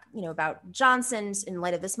more back, you know, about Johnson's in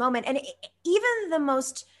light of this moment. And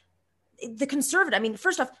even the conservative, I mean,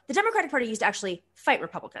 first off, the Democratic Party used to actually fight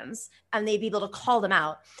Republicans and they'd be able to call them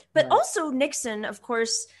out. But also Nixon, of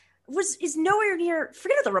course, is nowhere near,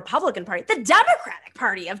 forget the Republican Party, the Democratic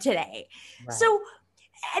Party of today. Right. So,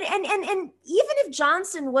 and even if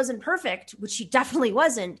Johnson wasn't perfect, which he definitely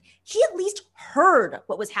wasn't, he at least heard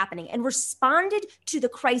what was happening and responded to the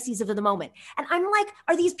crises of the moment. And I'm like,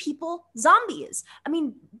 are these people zombies? I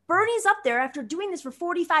mean, Bernie's up there after doing this for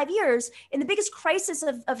 45 years in the biggest crisis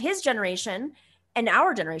of his generation and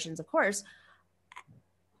our generations, of course.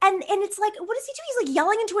 And it's like, what does he do? He's like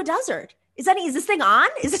yelling into a desert. Is this thing on?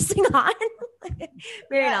 Is this thing on?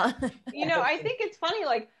 Marianela. You know, I think it's funny,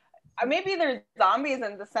 like, maybe they're zombies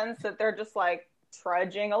in the sense that they're just like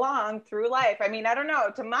trudging along through life. I mean, I don't know.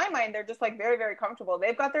 To my mind, they're just like very, very comfortable.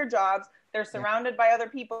 They've got their jobs. They're surrounded by other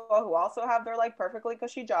people who also have their like perfectly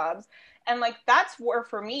cushy jobs. And like, that's where,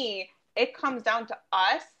 for me, it comes down to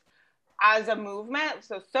us as a movement.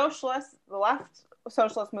 So socialists, the left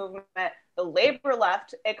socialist movement, the labor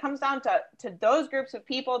left, it comes down to those groups of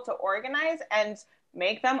people to organize and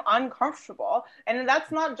make them uncomfortable. And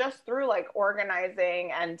that's not just through like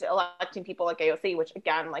organizing and electing people like AOC, which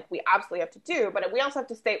again, like we absolutely have to do, but we also have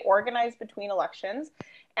to stay organized between elections.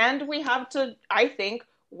 And we have to, I think,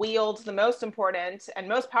 wield the most important and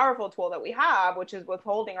most powerful tool that we have, which is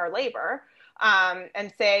withholding our labor,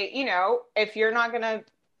 and say, you know, if you're not going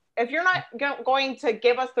to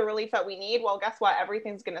give us the relief that we need, well, guess what?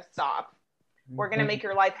 Everything's going to stop. We're going to make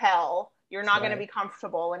your life hell. You're not going to be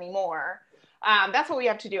comfortable anymore. That's what we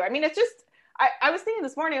have to do. I mean, it's just, I was thinking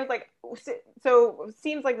this morning, I was like, so it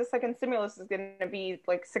seems like the second stimulus is going to be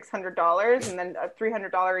like $600 and then a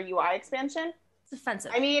 $300 UI expansion. It's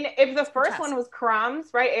offensive. I mean, if the first one was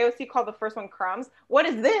crumbs, right? AOC called the first one crumbs. What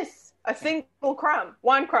is this? A single crumb,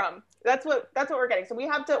 one crumb. That's what we're getting. So we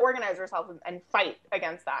have to organize ourselves and fight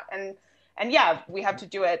against that. And yeah, we have to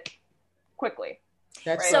do it quickly.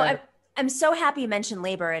 That's right? So I'm so happy you mentioned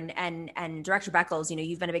labor and Director Beckles, you know,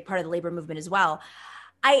 you've been a big part of the labor movement as well.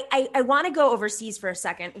 I want to go overseas for a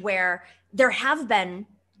second, where there have been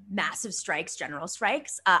massive strikes, general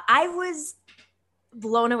strikes. I was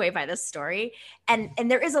blown away by this story, and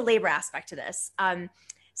there is a labor aspect to this.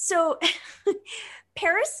 So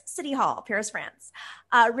Paris City Hall, Paris, France,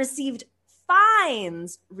 received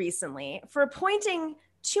fines recently for appointing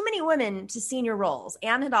too many women to senior roles.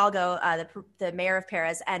 Anne Hidalgo, the mayor of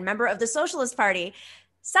Paris and member of the Socialist Party,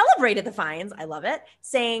 celebrated the fines. I love it,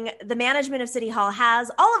 saying the management of City Hall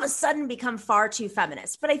has all of a sudden become far too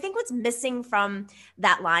feminist. But I think what's missing from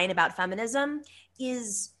that line about feminism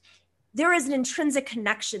is there is an intrinsic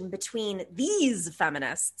connection between these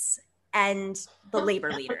feminists and the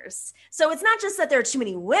labor leaders. So it's not just that there are too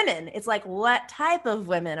many women. It's like, what type of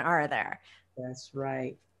women are there? That's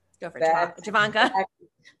right. Go for it, Jovanka.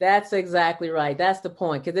 That's exactly right. That's the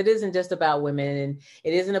point, because it isn't just about women, and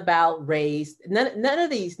it isn't about race. None of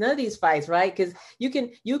these fights, right? Because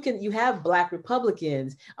you have Black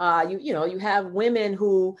Republicans, you have women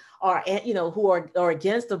who are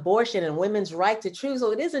against abortion and women's right to choose.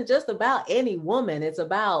 So it isn't just about any woman. It's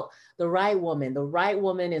about the right woman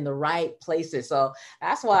in the right places. So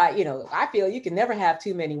that's why I feel you can never have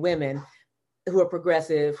too many women who are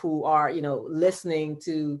progressive, who are, listening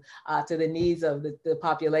to the needs of the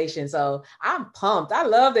population. So I'm pumped. I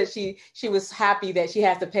love that she was happy that she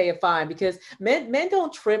has to pay a fine, because men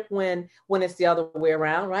don't trip when it's the other way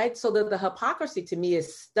around, right? So the hypocrisy to me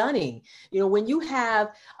is stunning. When you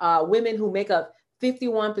have women who make up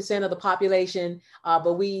 51% of the population,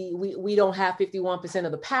 but we don't have 51%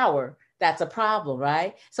 of the power, that's a problem,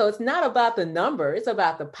 right? So it's not about the number, it's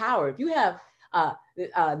about the power. If you have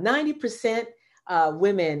 90%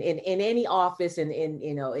 women in any office and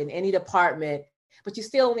in any department, but you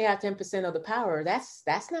still only have 10% of the power,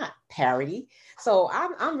 that's not parity. So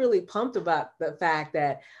I'm really pumped about the fact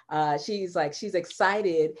that she's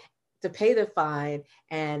excited to pay the fine,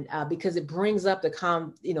 and because it brings up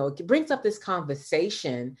this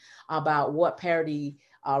conversation about what parity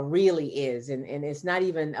really is, and it's not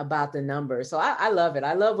even about the numbers. So I love it.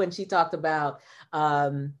 I love when she talked about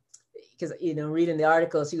because reading the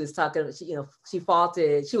article, she was talking, she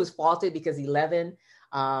was faulted because 11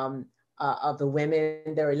 of the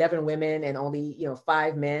women, there were 11 women and only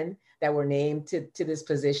 5 men that were named to this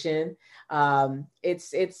position.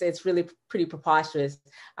 It's really pretty preposterous.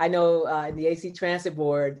 I know the AC Transit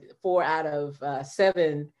Board, 4 out of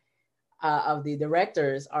 7 of the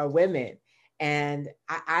directors are women. And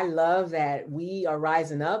I love that we are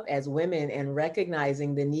rising up as women and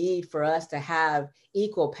recognizing the need for us to have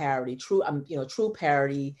equal parity, true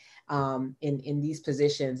parity in these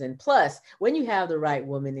positions. And plus, when you have the right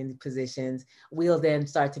woman in the positions, we'll then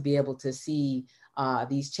start to be able to see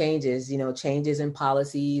these changes, changes in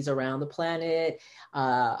policies around the planet,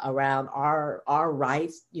 around our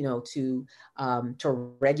rights, to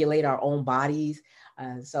regulate our own bodies.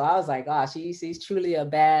 So I was like, she's truly a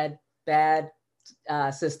bad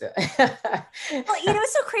sister. Well,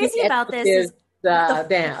 what's so crazy about this is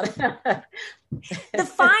down. The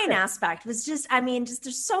fine aspect was just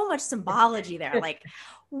there's so much symbology there. Like,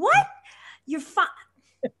 what? You're fine.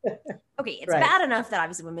 Okay, it's right. Bad enough that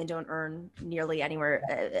obviously women don't earn nearly anywhere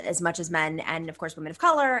as much as men, and of course women of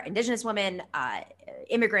color, Indigenous women,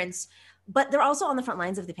 immigrants, but they're also on the front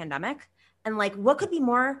lines of the pandemic. And like, what could be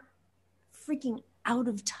more freaking out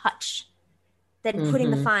of touch than putting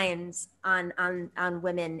the fines on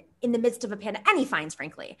women in the midst of a pandemic, any fines,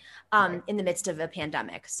 frankly, in the midst of a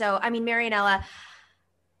pandemic. So, Marianela,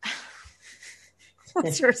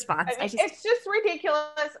 what's your response? It's just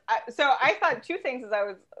ridiculous. So I thought 2 things as I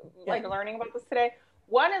was learning about this today.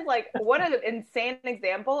 One is what an insane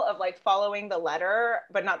example of following the letter,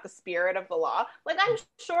 but not the spirit of the law. I'm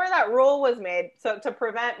sure that rule was made to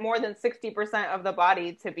prevent more than 60% of the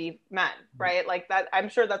body to be men, right? That, I'm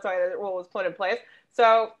sure that's why the rule was put in place.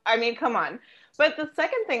 So, come on. But the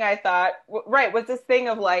second thing I thought, was this thing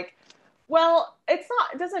of well, it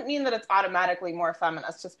doesn't mean that it's automatically more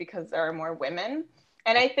feminist just because there are more women.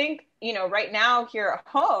 And I think, right now here at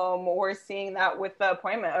home, we're seeing that with the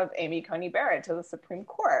appointment of Amy Coney Barrett to the Supreme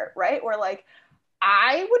Court, right? Where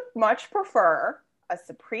I would much prefer a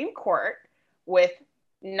Supreme Court with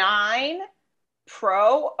 9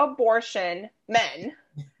 pro-abortion men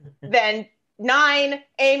than 9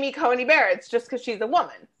 Amy Coney Barretts just because she's a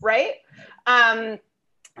woman, right?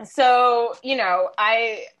 So,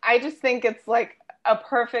 I just think it's a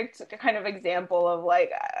perfect kind of example of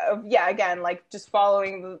just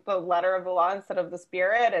following the letter of the law instead of the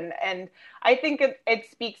spirit. And I think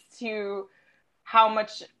it speaks to how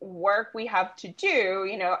much work we have to do,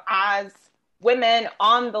 as women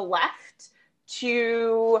on the left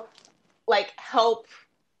to help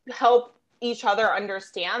each other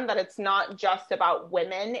understand that it's not just about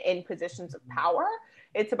women in positions of power.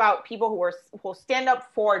 It's about people who will stand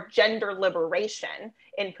up for gender liberation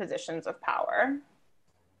in positions of power.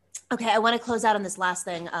 Okay, I want to close out on this last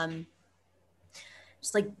thing.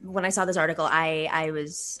 Just when I saw this article, I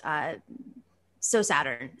was so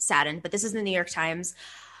saddened. But this is in the New York Times,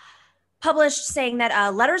 published, saying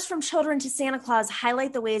that letters from children to Santa Claus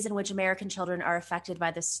highlight the ways in which American children are affected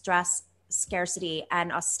by the stress, scarcity,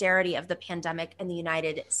 and austerity of the pandemic in the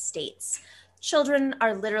United States. Children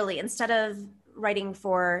are literally, instead of writing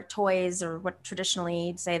for toys or what traditionally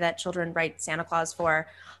you'd say that children write Santa Claus for,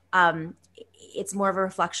 it's more of a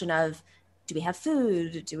reflection of, do we have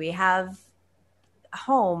food? Do we have a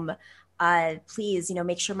home? Please,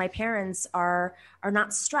 make sure my parents are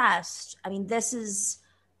not stressed. I mean, this is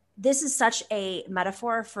such a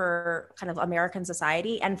metaphor for kind of American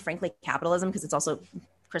society and frankly capitalism, because it's also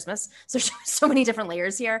Christmas. So there's so many different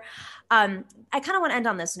layers here. I kind of want to end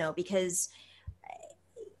on this note because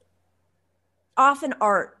often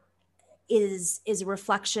art is a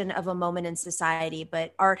reflection of a moment in society,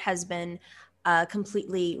 but art has been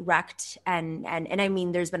completely wrecked. And I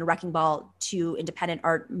mean, there's been a wrecking ball to independent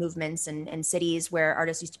art movements and cities where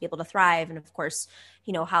artists used to be able to thrive. And of course,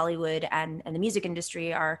 Hollywood and the music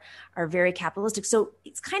industry are very capitalistic. So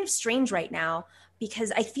it's kind of strange right now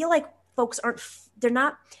because I feel like folks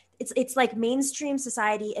it's like mainstream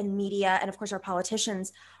society and media, and of course our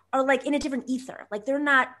politicians are like in a different ether. Like they're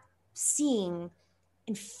not seeing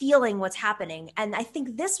and feeling what's happening. And I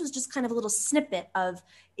think this was just kind of a little snippet of,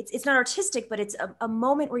 it's not artistic, but it's a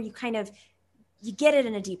moment where you get it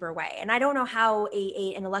in a deeper way. And I don't know how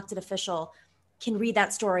an elected official can read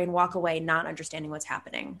that story and walk away not understanding what's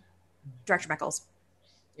happening. Director Beckles.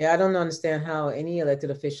 Yeah, I don't understand how any elected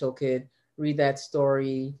official could read that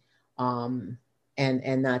story and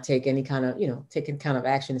not take any kind of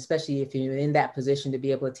action, especially if you're in that position to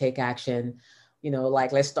be able to take action.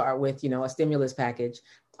 Like let's start with, a stimulus package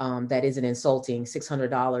that isn't insulting,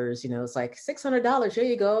 $600, it's like $600, here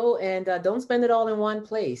you go. And don't spend it all in one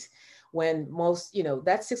place. When most,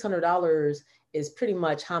 that $600 is pretty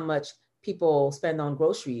much how much people spend on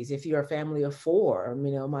groceries. If you're a family of four,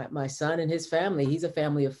 my son and his family, he's a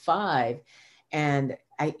family of five. And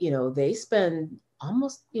they spend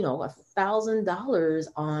almost, $1,000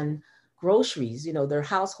 on groceries. Their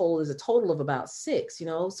household is a total of about six,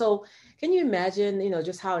 so can you imagine,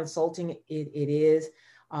 just how insulting it is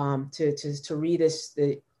to read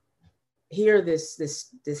hear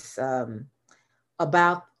this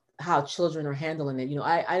about how children are handling it.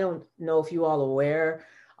 I don't know if you all are aware,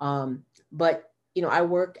 but I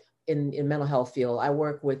work in mental health field. I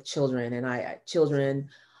work with children and children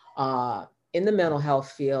in the mental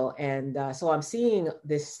health field, and so I'm seeing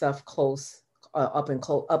this stuff up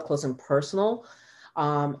close and personal.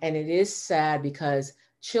 And it is sad because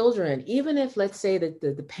children, even if let's say that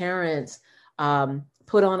the parents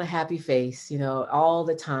put on a happy face, all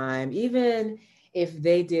the time, even if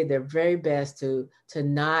they did their very best to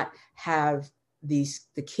not have the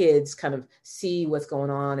kids kind of see what's going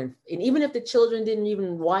on. And even if the children didn't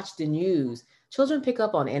even watch the news, children pick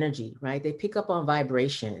up on energy, right? They pick up on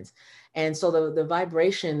vibrations. And so the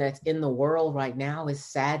vibration that's in the world right now is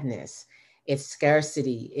sadness. It's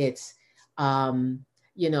scarcity. It's,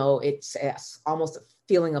 it's almost a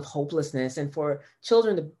feeling of hopelessness. And for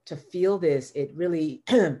children to feel this, it really,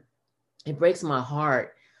 it breaks my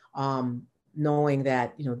heart, knowing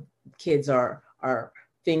that, kids are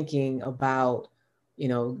thinking about,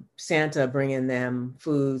 Santa bringing them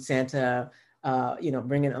food, Santa,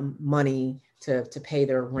 bringing them money to pay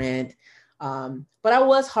their rent. But I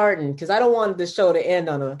was heartened because I don't want the show to end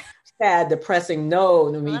on a sad, depressing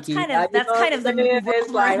note, Nomiki. Well, that's kind of the it's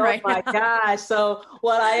like, oh my gosh. So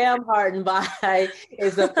what I am heartened by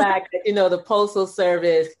is the fact that, the Postal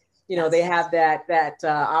Service, they have that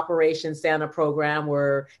Operation Santa program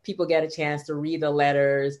where people get a chance to read the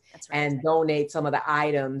letters and donate some of the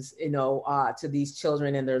items, to these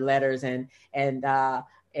children in their letters. And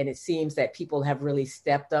it seems that people have really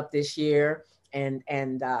stepped up this year. And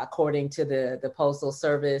according to the Postal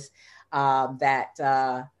Service,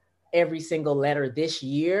 that every single letter this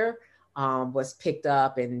year was picked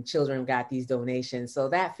up and children got these donations. So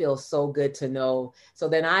that feels so good to know. So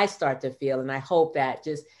then I start to feel, and I hope that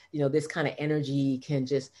just, this kind of energy can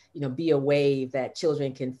just, be a wave that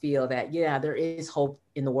children can feel that, yeah, there is hope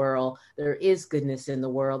in the world. There is goodness in the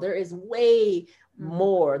world. There is way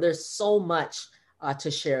more. There's so much to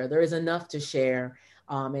share. There is enough to share.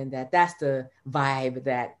 And that's the vibe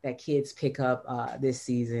that kids pick up this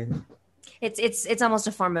season. It's almost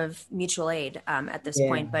a form of mutual aid at this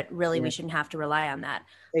point, but really we shouldn't have to rely on that.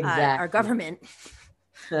 Exactly. Our government,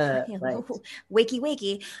 right.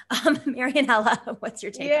 wakey. Marianela, what's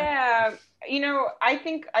your take? Yeah, I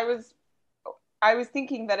think I was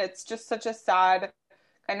thinking that it's just such a sad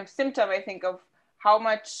kind of symptom, I think, of how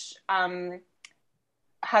much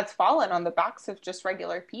has fallen on the backs of just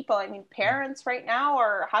regular people. I mean, parents right now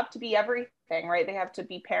have to be everything, right? They have to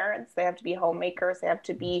be parents, they have to be homemakers, they have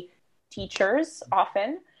to be teachers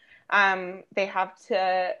often. They have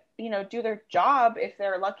to, do their job. If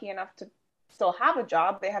they're lucky enough to still have a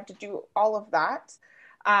job, they have to do all of that.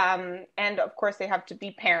 And of course they have to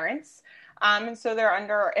be parents. And so they're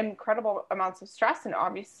under incredible amounts of stress. And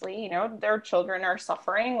obviously, their children are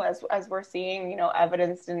suffering as we're seeing,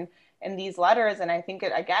 evidenced in these letters. And I think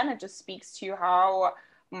it just speaks to how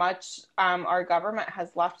much our government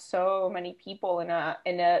has left so many people in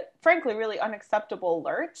a frankly really unacceptable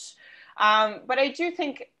lurch. But I do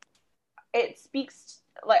think it speaks,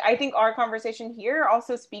 like, I think our conversation here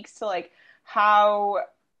also speaks to like how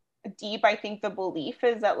deep I think the belief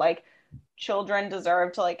is that like children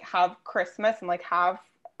deserve to like have Christmas and like have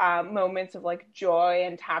moments of like joy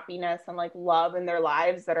and happiness and like love in their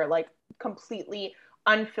lives that are like completely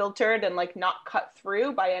unfiltered and like not cut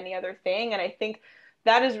through by any other thing. And I think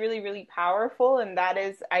that is really, really powerful. And that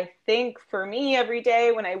is, I think, for me every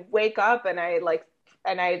day when I wake up and I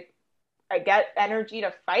get energy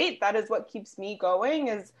to fight, that is what keeps me going,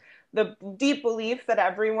 is the deep belief that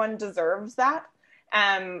everyone deserves that.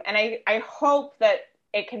 And I hope that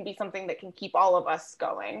it can be something that can keep all of us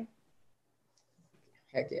going.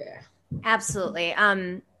 Heck yeah. Absolutely.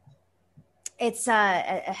 It's,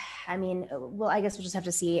 I mean, well, I guess we'll just have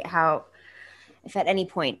to see how, if at any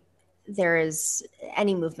point there is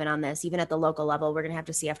any movement on this, even at the local level, we're going to have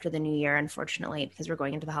to see after the new year, unfortunately, because we're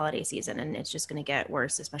going into the holiday season and it's just going to get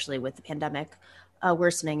worse, especially with the pandemic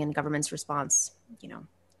worsening and government's response. You know,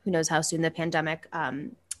 who knows how soon the pandemic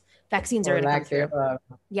vaccines are going to come through.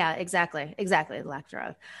 Yeah, exactly. The lack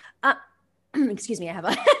thereof. Excuse me, I have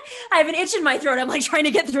an itch in my throat. I'm like trying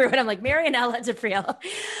to get through it. I'm like, Marianela DeFriel.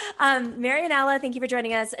 Marianela, thank you for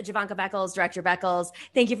joining us. Jovanka Beckles, Director Beckles,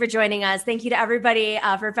 thank you for joining us. Thank you to everybody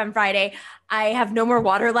for Femme Friday. I have no more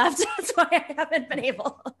water left. That's why I haven't been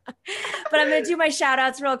able. But I'm going to do my shout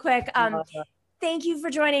outs real quick. Thank you for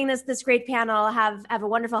joining this great panel. Have a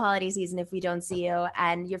wonderful holiday season if we don't see you.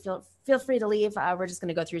 And you feel free to leave. We're just going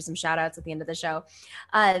to go through some shout outs at the end of the show.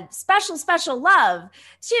 Special love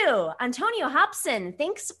to Antonio Hobson.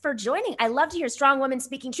 Thanks for joining. I love to hear strong women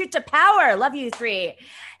speaking truth to power. Love you three.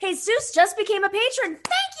 Jesus just became a patron. Thank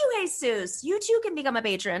you, Jesus. You too can become a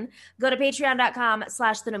patron. Go to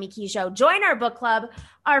patreon.com/The Nomi Key Show. Join our book club.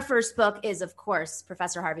 Our first book is, of course,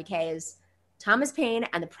 Professor Harvey K's Thomas Paine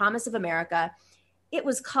and the Promise of America. It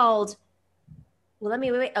was called,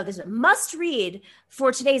 this is must read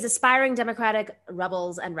for today's aspiring Democratic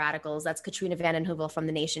rebels and radicals. That's Katrina Vanden Heuvel from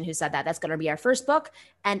The Nation who said that. That's going to be our first book.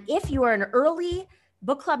 And if you are an early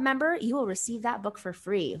book club member, you will receive that book for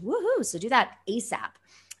free. Woohoo! So do that ASAP.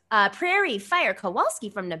 Prairie Fire Kowalski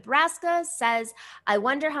from Nebraska says, I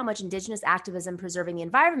wonder how much indigenous activism preserving the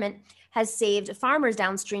environment has saved farmers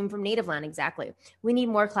downstream from native land. Exactly. We need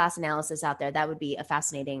more class analysis out there. That would be a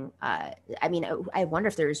fascinating, I wonder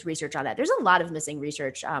if there's research on that. There's a lot of missing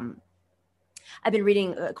research. I've been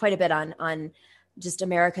reading quite a bit on just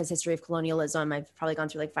America's history of colonialism. I've probably gone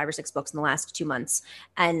through like 5 or 6 books in the last 2 months.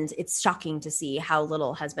 And it's shocking to see how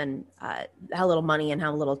little has been, how little money and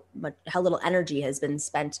how little energy has been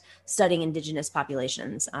spent studying indigenous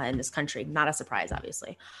populations in this country. Not a surprise,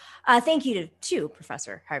 obviously. Thank you to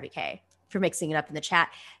Professor Harvey K for mixing it up in the chat.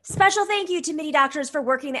 Special thank you to MIDI Doctors for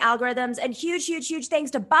working the algorithms, and huge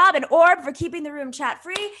thanks to Bob and Orb for keeping the room chat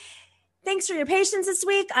free. Thanks for your patience this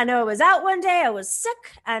week. I know I was out one day. I was sick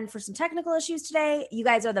and for some technical issues today. You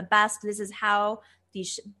guys are the best. This is how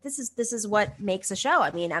this is what makes a show.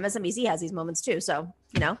 I mean, MSNBC has these moments too. So,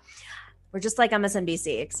 we're just like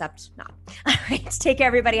MSNBC, except not. All right. Take care,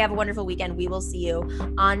 everybody. Have a wonderful weekend. We will see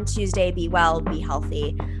you on Tuesday. Be well, be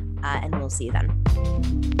healthy, and we'll see you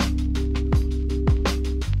then.